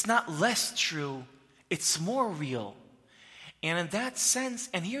 it's not less true, it's more real. And in that sense,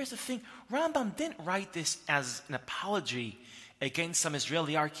 and here's the thing, Rambam didn't write this as an apology against some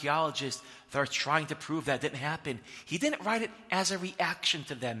Israeli archaeologists that are trying to prove that didn't happen. He didn't write it as a reaction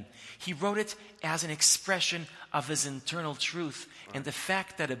to them. He wrote it as an expression of his internal truth. And the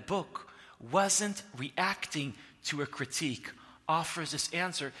fact that a book wasn't reacting to a critique offers this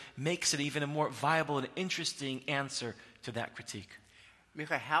answer, makes it even a more viable and interesting answer to that critique.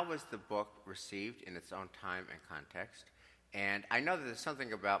 Micha, how was the book received in its own time and context? And I know that there's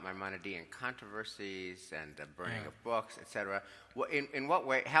something about Maimonidean controversies and the burning of books, etc. In what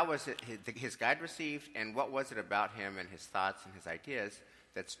way, how was it his guide received, and what was it about him and his thoughts and his ideas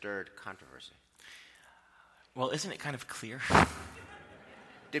that stirred controversy? Well, isn't it kind of clear?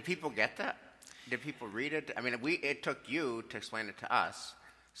 Did people get that? Did people read it? I mean, it took you to explain it to us.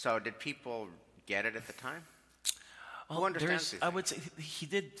 So did people get it at the time? Well, who understands these I would say he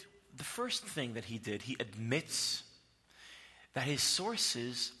did, the first thing that he did, he admits that his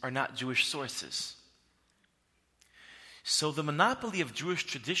sources are not Jewish sources. So the monopoly of Jewish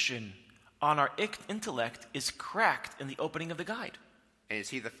tradition on our intellect is cracked in the opening of the guide. And is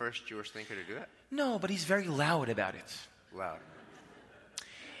he the first Jewish thinker to do that? No, but he's very loud about it. Loud.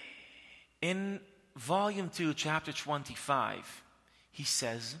 In volume 2, chapter 25, he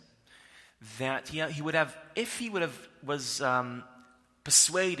says that he would have, if he was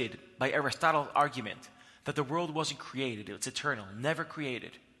persuaded by Aristotle's argument that the world wasn't created, it's eternal, never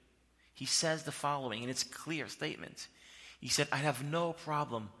created, he says the following, and it's a clear statement. He said, I have no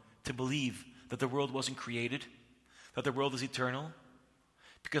problem to believe that the world wasn't created, that the world is eternal,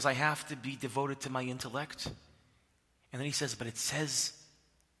 because I have to be devoted to my intellect. And then he says, but it says,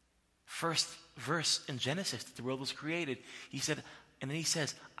 first verse in Genesis, that the world was created. He said, and then he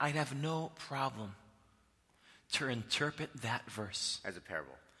says, I'd have no problem to interpret that verse As a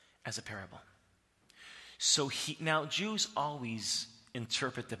parable. as a parable. So now Jews always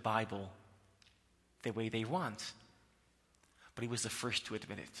interpret the Bible the way they want, but he was the first to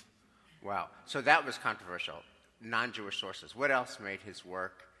admit it. Wow. So that was controversial. Non-Jewish sources. What else made his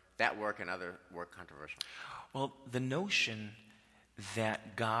work, that work and other work, controversial? Well, the notion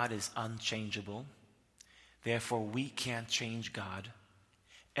that God is unchangeable, therefore we can't change God,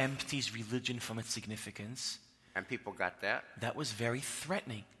 empties religion from its significance. And people got that? That was very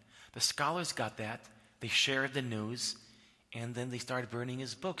threatening. The scholars got that. They shared the news, and then they started burning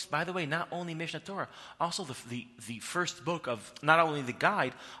his books. By the way, not only Mishnah Torah, also the first book of, not only the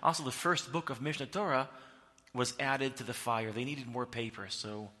guide, also the first book of Mishnah Torah was added to the fire. They needed more paper,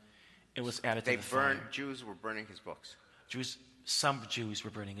 so it was added to the fire. Jews were burning his books. Some Jews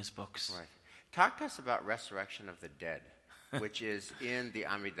were burning his books. Right. Talk to us about resurrection of the dead, which is in the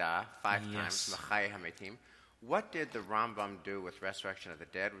Amidah 5 times, Machai HaMetim. What did the Rambam do with resurrection of the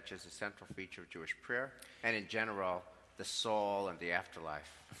dead, which is a central feature of Jewish prayer, and in general, the soul and the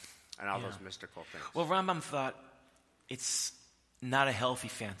afterlife, and all those mystical things? Well, Rambam thought it's not a healthy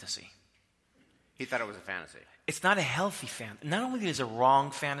fantasy. He thought it was a fantasy. It's not a healthy fantasy. Not only is it a wrong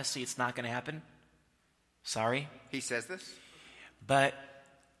fantasy, it's not going to happen. Sorry. He says this? But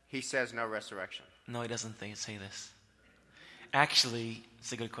he says no resurrection. No, he doesn't say this. Actually,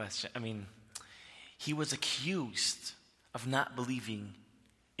 it's a good question. I mean, he was accused of not believing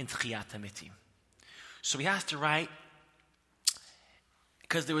in Tchiyat HaMetim. So he has to write,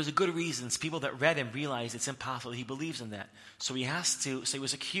 because there was a good reasons. People that read him realized it's impossible. He believes in that. So he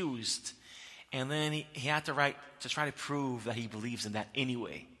was accused. And then he had to write to try to prove that he believes in that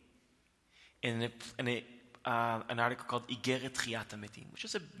anyway. In an article called Igeret Tchiyat HaMetim, which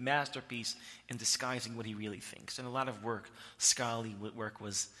is a masterpiece in disguising what he really thinks. And a lot of scholarly work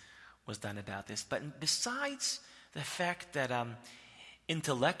was done about this. But besides the fact that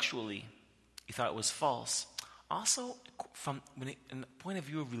intellectually he thought it was false, also from the point of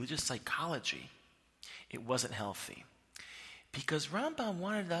view of religious psychology, it wasn't healthy. Because Rambam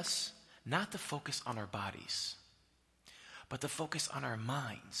wanted us not to focus on our bodies, but to focus on our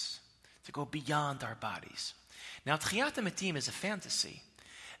minds, to go beyond our bodies. Now, Tchiyat HaMetim is a fantasy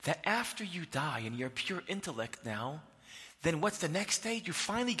that after you die and you're pure intellect now, then what's the next stage? You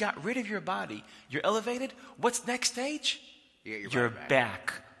finally got rid of your body. You're elevated. What's next stage? You're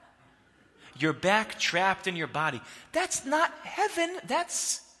back. You're back trapped in your body. That's not heaven.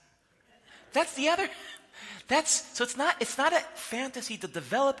 That's the other. So it's not a fantasy to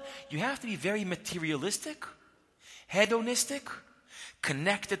develop. You have to be very materialistic, hedonistic,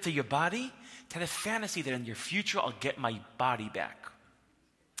 connected to your body, to have a fantasy that in your future I'll get my body back.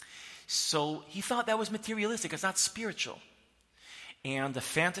 So he thought that was materialistic. It's not spiritual. And the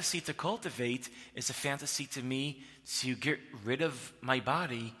fantasy to cultivate is a fantasy to me to get rid of my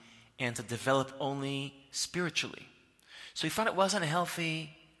body and to develop only spiritually. So he thought it wasn't a healthy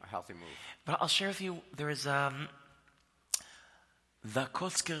move. But I'll share with you, there is the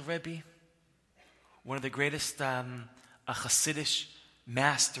Kotzker Rebbe, one of the greatest Hasidic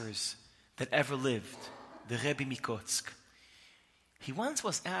masters that ever lived, the Rebbe Mikotsk. He once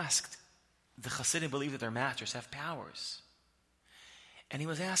was asked, the Hasidim believe that their masters have powers. And he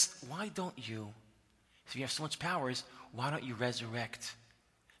was asked, why don't you, if you have so much powers, why don't you resurrect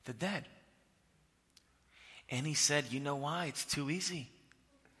the dead? And he said, you know why? It's too easy.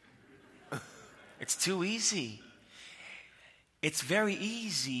 It's too easy. It's very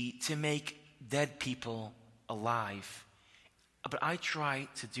easy to make dead people alive. But I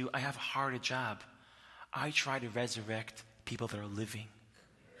have a harder job. I try to resurrect people that are living.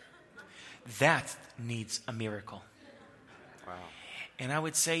 That needs a miracle. Wow. And I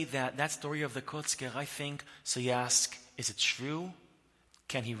would say that story of the Kotzker, I think, so you ask, is it true?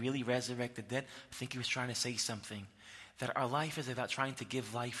 Can he really resurrect the dead? I think he was trying to say something. That our life is about trying to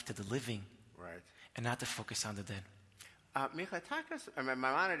give life to the living. Right. And not to focus on the dead. Micha, talk to us.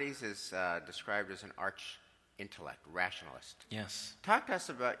 Maimonides is described as an arch intellect, rationalist. Yes. Talk to us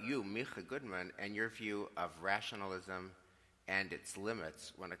about you, Micha Goodman, and your view of rationalism and its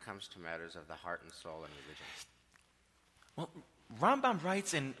limits when it comes to matters of the heart and soul and religion. Well, Rambam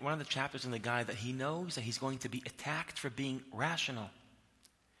writes in one of the chapters in the guide that he knows that he's going to be attacked for being rational.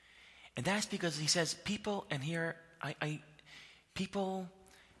 And that's because he says people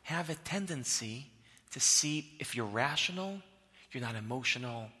have a tendency to see if you're rational, you're not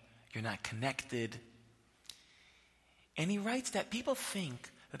emotional, you're not connected. And he writes that people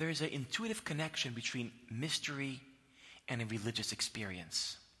think that there is an intuitive connection between mystery and a religious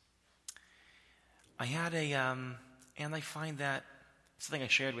experience. I had and I find that something I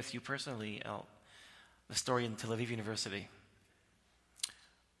shared with you personally, the story in Tel Aviv University,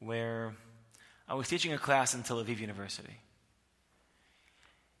 where I was teaching a class in Tel Aviv University.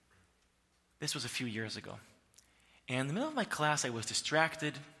 This was a few years ago. And in the middle of my class, I was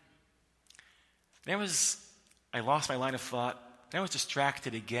distracted. I lost my line of thought. Then I was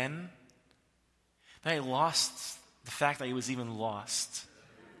distracted again. Then I lost the fact that I was even lost.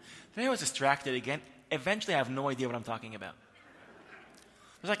 Then I was distracted again. Eventually, I have no idea what I'm talking about.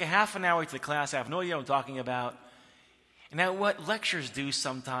 It was like a half an hour to the class. I have no idea what I'm talking about. And now what lectures do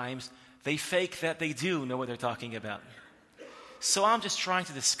sometimes, they fake that they do know what they're talking about. So I'm just trying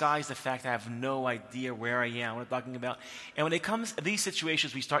to disguise the fact that I have no idea where I am, what I'm talking about. And when it comes to these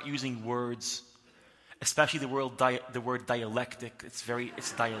situations, we start using words, especially the word dialectic. It's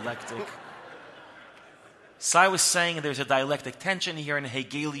dialectic. So I was saying there's a dialectic tension here in a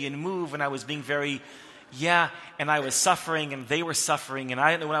Hegelian move, and I was being and I was suffering, and they were suffering, and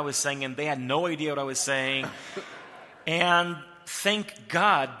I didn't know what I was saying, and they had no idea what I was saying. And thank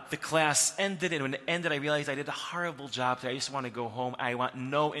God the class ended, and when it ended, I realized I did a horrible job. I just want to go home. I want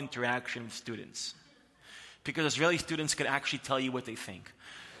no interaction with students. Because Israeli students can actually tell you what they think.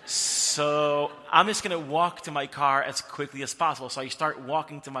 So I'm just going to walk to my car as quickly as possible. So I start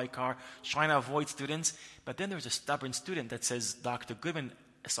walking to my car, trying to avoid students. But then there's a stubborn student that says, Dr. Goodman.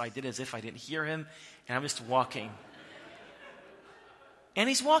 So I did as if I didn't hear him, and I'm just walking. And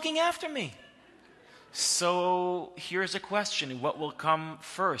he's walking after me. So here's a question. What will come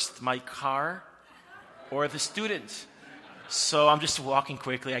first, my car or the student? So I'm just walking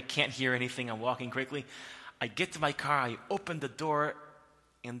quickly. I can't hear anything. I'm walking quickly. I get to my car. I open the door,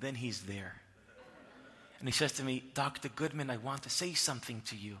 and then he's there. And he says to me, Dr. Goodman, I want to say something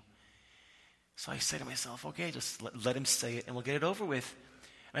to you. So I say to myself, okay, just let him say it, and we'll get it over with.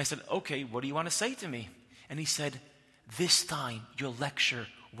 And I said, okay, what do you want to say to me? And he said, this time your lecture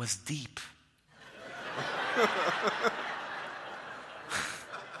was deep.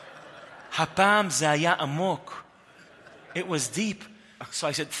 Hapam zaya amok. It was deep. So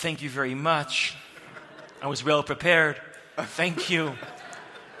I said, thank you very much. I was well prepared. Thank you.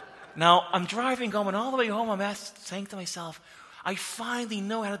 Now, I'm driving home, and all the way home, I'm saying to myself, I finally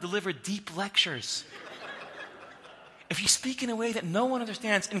know how to deliver deep lectures. If you speak in a way that no one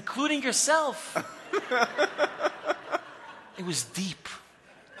understands, including yourself. It was deep.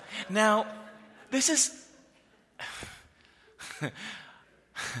 Now, this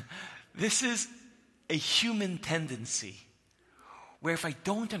is a human tendency where if I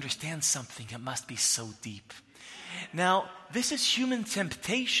don't understand something, it must be so deep. Now, this is human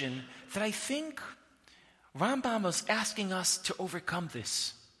temptation that I think Rambam was asking us to overcome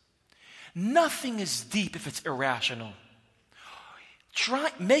this. Nothing is deep if it's irrational.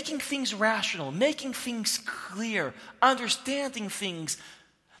 Making things rational, making things clear, understanding things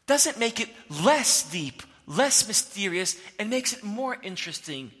doesn't make it less deep, less mysterious, and makes it more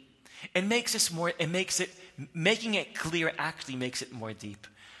interesting. Making it clear actually makes it more deep.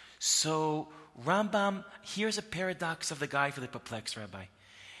 So Rambam, here's a paradox of the guy for the perplexed rabbi.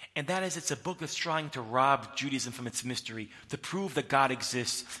 And that is, it's a book that's trying to rob Judaism from its mystery, to prove that God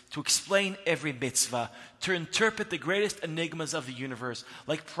exists, to explain every mitzvah, to interpret the greatest enigmas of the universe,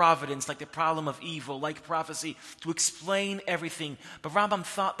 like providence, like the problem of evil, like prophecy, to explain everything. But Rambam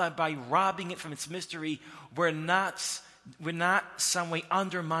thought that by robbing it from its mystery, we're not some way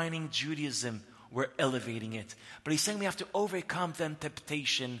undermining Judaism, we're elevating it. But he's saying we have to overcome the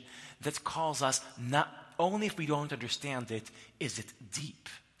temptation that calls us, not only if we don't understand it, is it deep.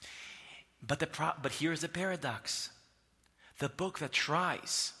 But here's the paradox. The book that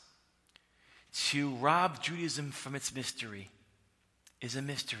tries to rob Judaism from its mystery is a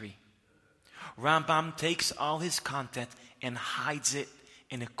mystery. Rambam takes all his content and hides it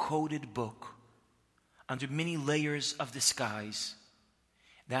in a coded book under many layers of disguise.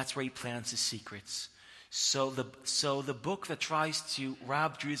 That's where he plants his secrets. So the book that tries to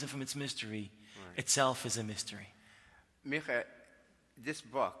rob Judaism from its mystery itself is a mystery. Micha, this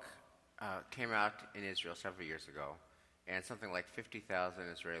book came out in Israel several years ago, and something like 50,000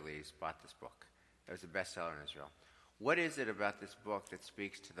 Israelis bought this book. It was a bestseller in Israel. What is it about this book that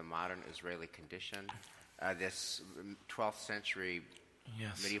speaks to the modern Israeli condition? This 12th century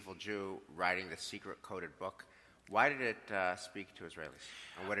medieval Jew writing the secret coded book. Why did it speak to Israelis?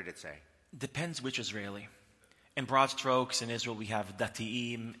 And what did it say? Depends which Israeli. In broad strokes, in Israel we have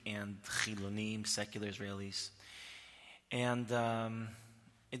Dati'im and Chilonim, secular Israelis. And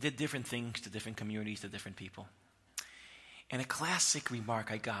it did different things to different communities, to different people. And a classic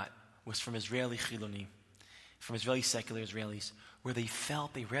remark I got was from Israeli Chilonim, from Israeli secular Israelis, where they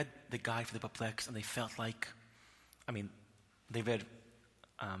read the Guide for the Perplexed, and they felt like, they read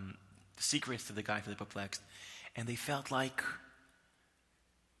secrets to the Guide for the Perplexed, and they felt like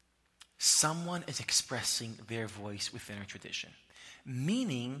someone is expressing their voice within our tradition.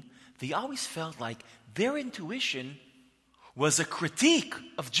 Meaning, they always felt like their intuition was a critique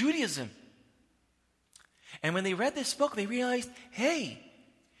of Judaism. And when they read this book, they realized, hey,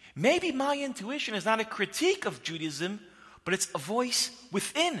 maybe my intuition is not a critique of Judaism, but it's a voice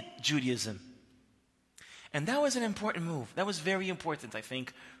within Judaism. And that was an important move. That was very important, I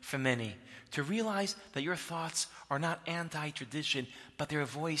think, for many, to realize that your thoughts are not anti-tradition, but they're a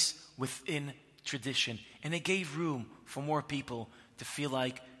voice within tradition. And it gave room for more people to feel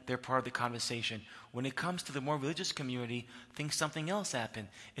like they're part of the conversation. When it comes to the more religious community, I think something else happened,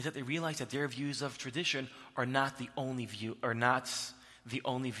 is that they realized that their views of tradition are not the only view,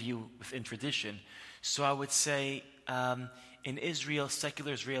 within tradition. So I would say, in Israel,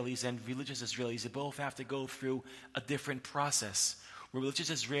 secular Israelis and religious Israelis, they both have to go through a different process. Where religious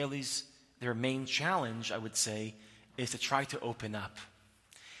Israelis, their main challenge, I would say, is to try to open up.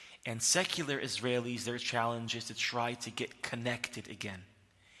 And secular Israelis, their challenge is to try to get connected again.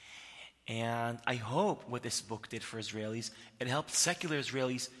 And I hope what this book did for Israelis, it helped secular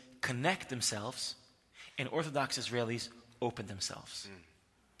Israelis connect themselves, and Orthodox Israelis open themselves.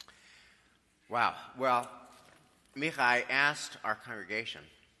 Wow. Well, Micha, I asked our congregation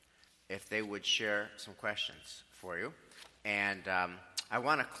if they would share some questions for you. And I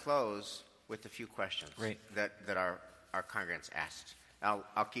want to close with a few questions that our congregants asked.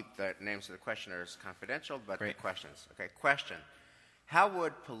 I'll keep the names of the questioners confidential, but the questions. Okay, question. How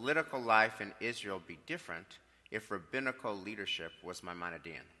would political life in Israel be different if rabbinical leadership was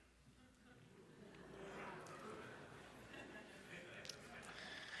Maimonidean?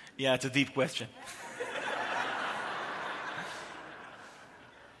 Yeah, it's a deep question.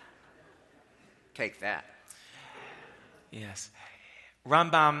 Take that. Yes.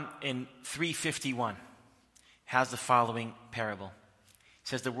 Rambam in 351 has the following parable. He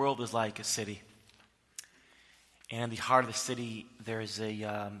says the world is like a city. And in the heart of the city, there is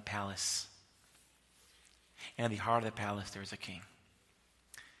a palace. And in the heart of the palace, there is a king.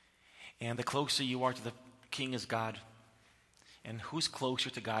 And the closer you are to the king is God. And who's closer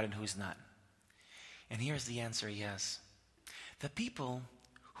to God and who's not? And here's the answer he has. The people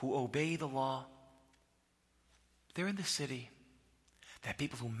who obey the law, they're in the city. The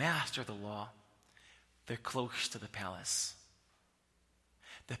people who master the law, they're close to the palace.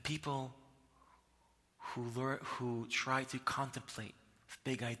 The people who try to contemplate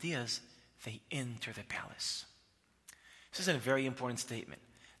big ideas, they enter the palace. This is a very important statement.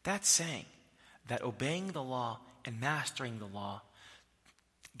 That's saying that obeying the law and mastering the law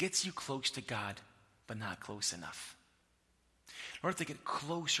gets you close to God, but not close enough. In order to get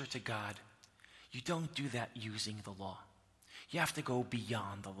closer to God, you don't do that using the law. You have to go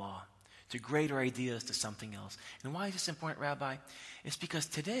beyond the law, to greater ideas, to something else. And why is this important, Rabbi? It's because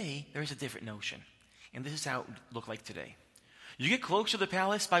today there is a different notion. And this is how it would look like today. You get closer to the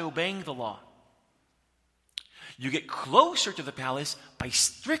palace by obeying the law. You get closer to the palace by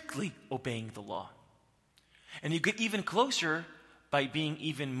strictly obeying the law. And you get even closer by being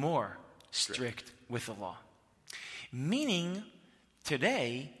even more strict with the law. Meaning,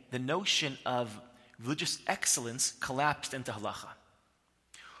 today, the notion of religious excellence collapsed into halacha.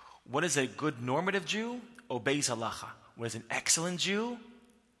 What is a good normative Jew? Obeys halacha. What is an excellent Jew?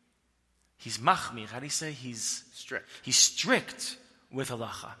 He's machmir. How do you say? He's strict. He's strict with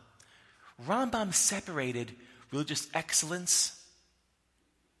halacha. Rambam separated religious excellence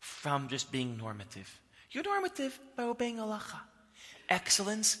from just being normative. You're normative by obeying halacha.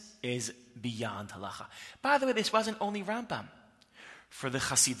 Excellence is beyond halacha. By the way, this wasn't only Rambam. For the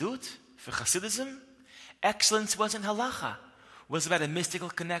Chassidut, for Hasidism, excellence wasn't halacha. It was about a mystical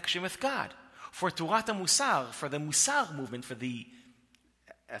connection with God. For Turat HaMusar, for the Musar movement, for the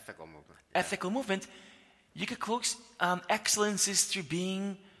ethical movement, you could close excellence is through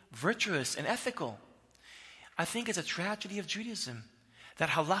being virtuous and ethical. I think it's a tragedy of Judaism that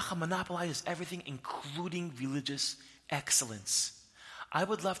halacha monopolizes everything, including religious excellence. I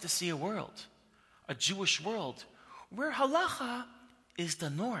would love to see a world, a Jewish world, where halacha is the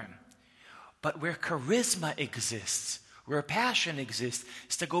norm, but where charisma exists, where passion exists,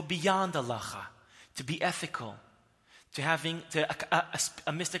 is to go beyond halacha, to be ethical, to having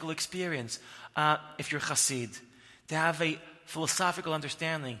a mystical experience, if you're Chassid, to have a philosophical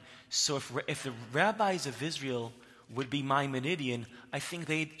understanding. So if the rabbis of Israel would be Maimonidean, I think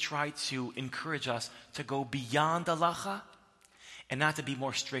they'd try to encourage us to go beyond halacha and not to be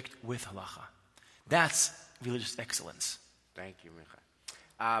more strict with halacha. That's religious excellence. Thank you,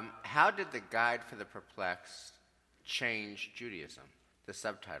 Micha. How did the Guide for the Perplexed change Judaism? the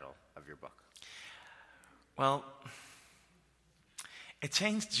subtitle of your book? Well, it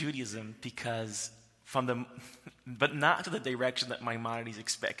changed Judaism because but not to the direction that Maimonides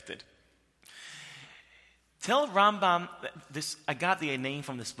expected. Tell Rambam, I got the name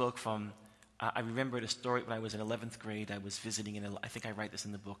from this book from, I remembered a story when I was in 11th grade. I was visiting, I think I write this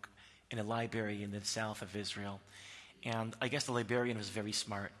in the book, in a library in the south of Israel. And I guess the librarian was very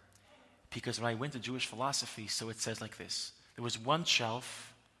smart, because when I went to Jewish philosophy, so it says like this. There was one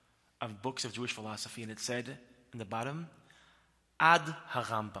shelf of books of Jewish philosophy, and it said in the bottom, Ad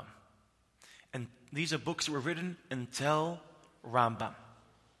HaRambam. And these are books that were written until Rambam.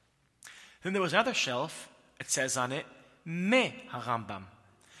 Then there was another shelf, it says on it, Me HaRambam.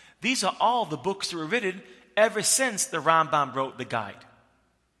 These are all the books that were written ever since the Rambam wrote the guide.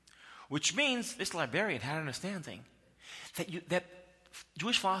 Which means this librarian had an understanding that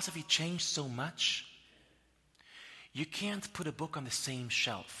Jewish philosophy changed so much, you can't put a book on the same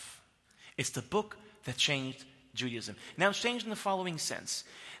shelf. It's the book that changed Judaism. Now it's changed in the following sense,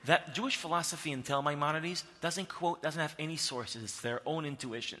 that Jewish philosophy until Maimonides doesn't have any sources, it's their own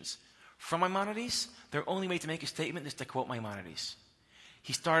intuitions. From Maimonides, their only way to make a statement is to quote Maimonides.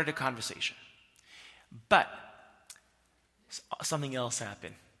 He started a conversation. But something else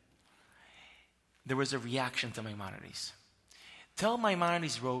happened. There was a reaction to Maimonides. Till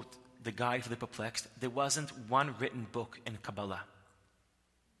Maimonides wrote the Guide for the Perplexed, there wasn't one written book in Kabbalah.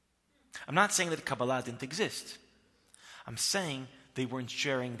 I'm not saying that Kabbalah didn't exist. I'm saying they weren't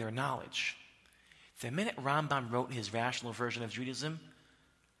sharing their knowledge. The minute Rambam wrote his rational version of Judaism,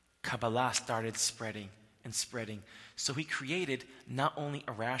 Kabbalah started spreading and spreading. So he created not only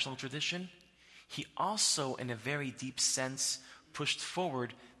a rational tradition, he also, in a very deep sense, pushed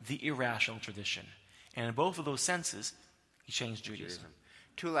forward the irrational tradition. And in both of those senses, he changed Judaism.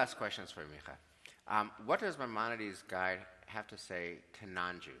 Two last questions for you, Micha. What does Maimonides' guide have to say to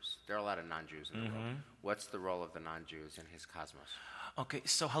non-Jews? There are a lot of non-Jews in the world. What's the role of the non-Jews in his cosmos? Okay,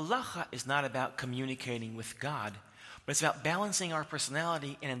 so halacha is not about communicating with God, but it's about balancing our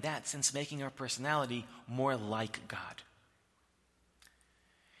personality and in that sense making our personality more like God.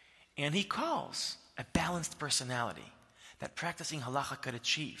 And he calls a balanced personality that practicing halacha could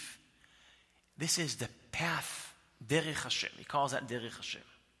achieve. This is the path, derech Hashem. He calls that derech Hashem,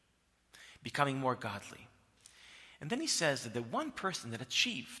 becoming more godly. And then he says that the one person that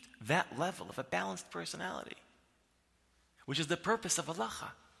achieved that level of a balanced personality, which is the purpose of halacha,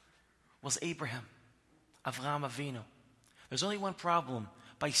 was Abraham, Avraham Avinu. There's only one problem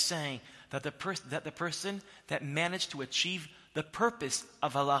by saying that the person that managed to achieve the purpose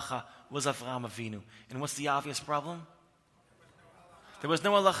of halacha was Avraham Avinu. And what's the obvious problem? There was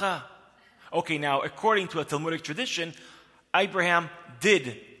no halacha. Okay, now, according to a Talmudic tradition, Abraham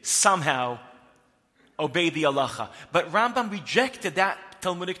did somehow obey the halacha. But Rambam rejected that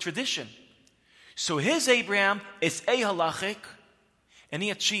Talmudic tradition. So his Abraham is a-halachic, and he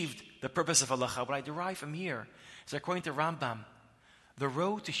achieved the purpose of halacha. What I derive from here is, according to Rambam, the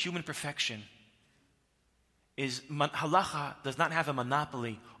road to human perfection is, halacha does not have a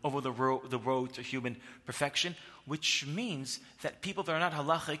monopoly over the road to human perfection, which means that people that are not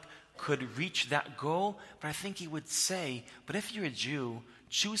halachic could reach that goal. But I think he would say, but if you're a Jew,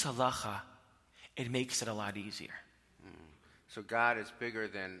 choose halacha. It makes it a lot easier. So God is bigger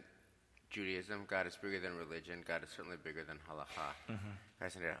than Judaism. God is bigger than religion. God is certainly bigger than halacha.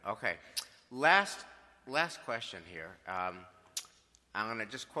 Fascinating. Okay. Last question here. I'm going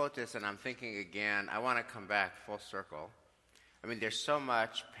to just quote this, and I'm thinking again, I want to come back full circle. I mean, there's so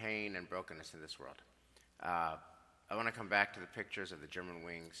much pain and brokenness in this world. I want to come back to the pictures of the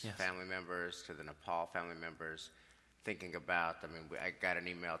Germanwings family members, to the Nepal family members, thinking about, I got an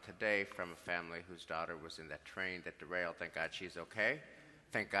email today from a family whose daughter was in that train that derailed. Thank God she's okay.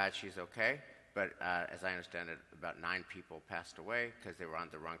 Thank God she's okay. But as I understand it, about 9 people passed away because they were on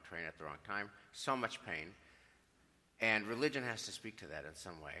the wrong train at the wrong time. So much pain. And religion has to speak to that in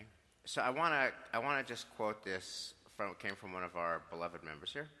some way. So I want to just quote this came from one of our beloved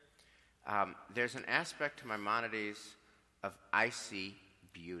members here. There's an aspect to Maimonides of icy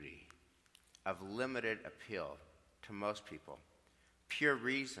beauty, of limited appeal to most people. Pure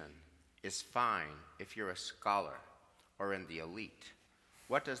reason is fine if you're a scholar or in the elite.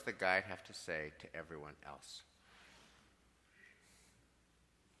 What does the guide have to say to everyone else?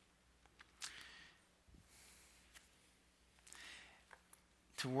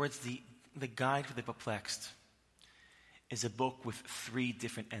 Towards the Guide for the Perplexed is a book with 3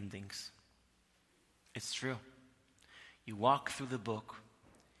 different endings. It's true. You walk through the book,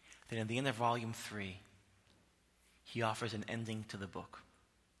 then at the end of volume 3, he offers an ending to the book.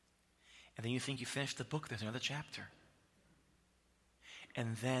 And then you think you finished the book, there's another chapter.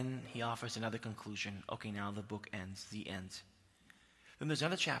 And then he offers another conclusion. Okay, now the book ends, the end. Then there's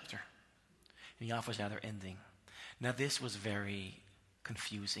another chapter, and he offers another ending. Now this was very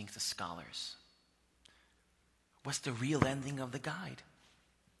confusing to scholars. What's the real ending of the guide?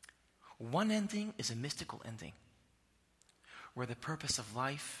 One ending is a mystical ending, where the purpose of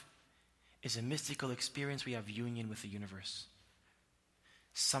life is a mystical experience. We have union with the universe.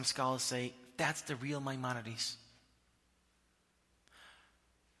 Some scholars say that's the real Maimonides.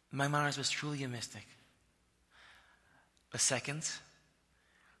 Maimonides was truly a mystic. The second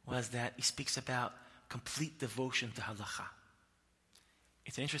was that he speaks about complete devotion to halacha.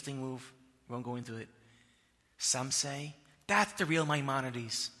 It's an interesting move. We won't go into it. Some say that's the real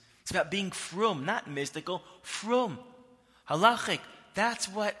Maimonides. It's about being frum, not mystical, frum. Halachic. That's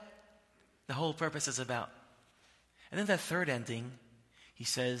what the whole purpose is about. And then that third ending, he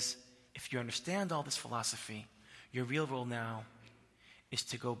says, if you understand all this philosophy, your real role now is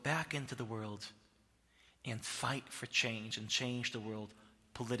to go back into the world and fight for change and change the world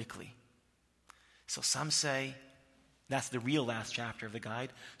politically. So some say that's the real last chapter of the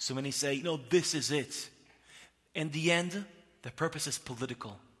guide. So many say, no, this is it. In the end, the purpose is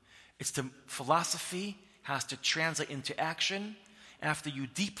political. It's the philosophy has to translate into action. After you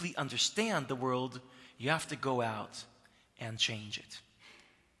deeply understand the world, you have to go out and change it.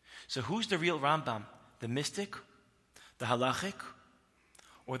 So who's the real Rambam? The mystic, the halachic,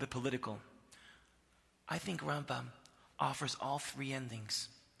 or the political? I think Rambam offers all three endings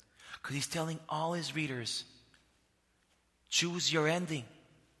because he's telling all his readers, choose your ending.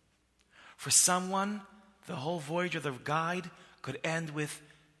 For someone, the whole voyage of the guide could end with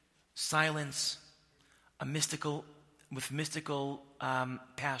silence, with mystical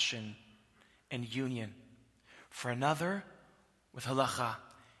passion and union. For another, with halacha,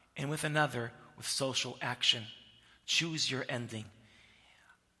 and with another, with social action. Choose your ending.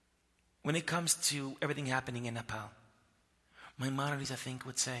 When it comes to everything happening in Nepal, Maimonides, I think,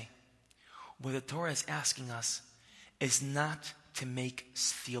 would say, what the Torah is asking us is not to make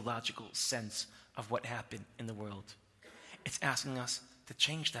theological sense of what happened in the world. It's asking us to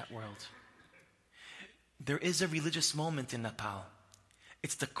change that world. There is a religious moment in Nepal.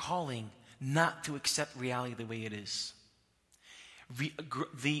 It's the calling not to accept reality the way it is.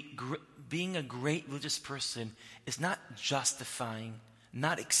 Being a great religious person is not justifying,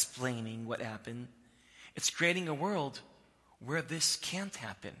 not explaining what happened. It's creating a world where this can't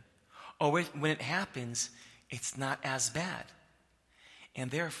happen. Or when it happens, it's not as bad.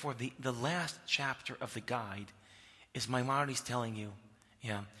 And therefore, the last chapter of the guide is Maimonides telling you,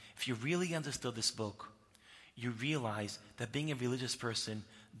 if you really understood this book, you realize that being a religious person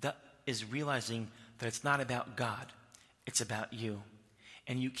is realizing that it's not about God, it's about you.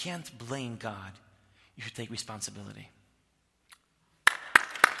 And you can't blame God. You should take responsibility.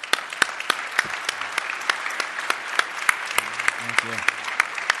 Thank you.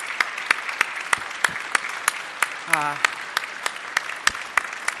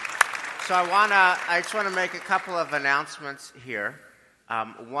 So I just want to make a couple of announcements here.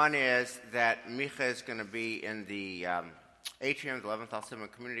 One is that Micha is going to be in the atrium of the Leventhal Silverman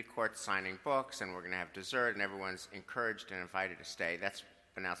Community Court signing books, and we're going to have dessert, and everyone's encouraged and invited to stay. That's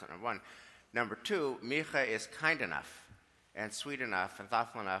announcement number one. Number two, Micha is kind enough and sweet enough and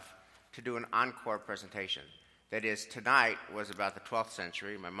thoughtful enough to do an encore presentation. That is, tonight was about the 12th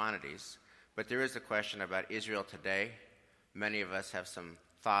century, Maimonides, but there is a question about Israel today. Many of us have some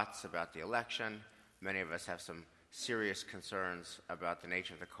thoughts about the election. Many of us have some serious concerns about the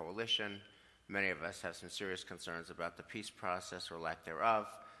nature of the coalition. Many of us have some serious concerns about the peace process or lack thereof.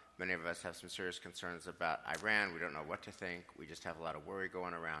 Many of us have some serious concerns about Iran. We don't know what to think. We just have a lot of worry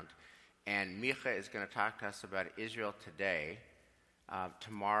going around. And Micha is going to talk to us about Israel today,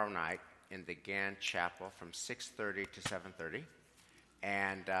 tomorrow night in the Gann Chapel from 6:30 to 7:30.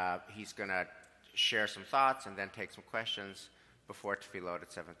 And he's going to share some thoughts and then take some questions before Tefillot at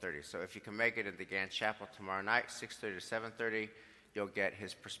 7:30. So if you can make it in the Gann Chapel tomorrow night, 6:30 to 7:30, you'll get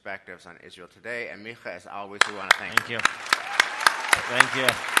his perspectives on Israel today. And Micha, as always, we want to thank you. Thank you.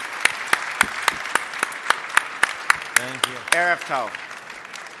 Thank you. Erev Tov.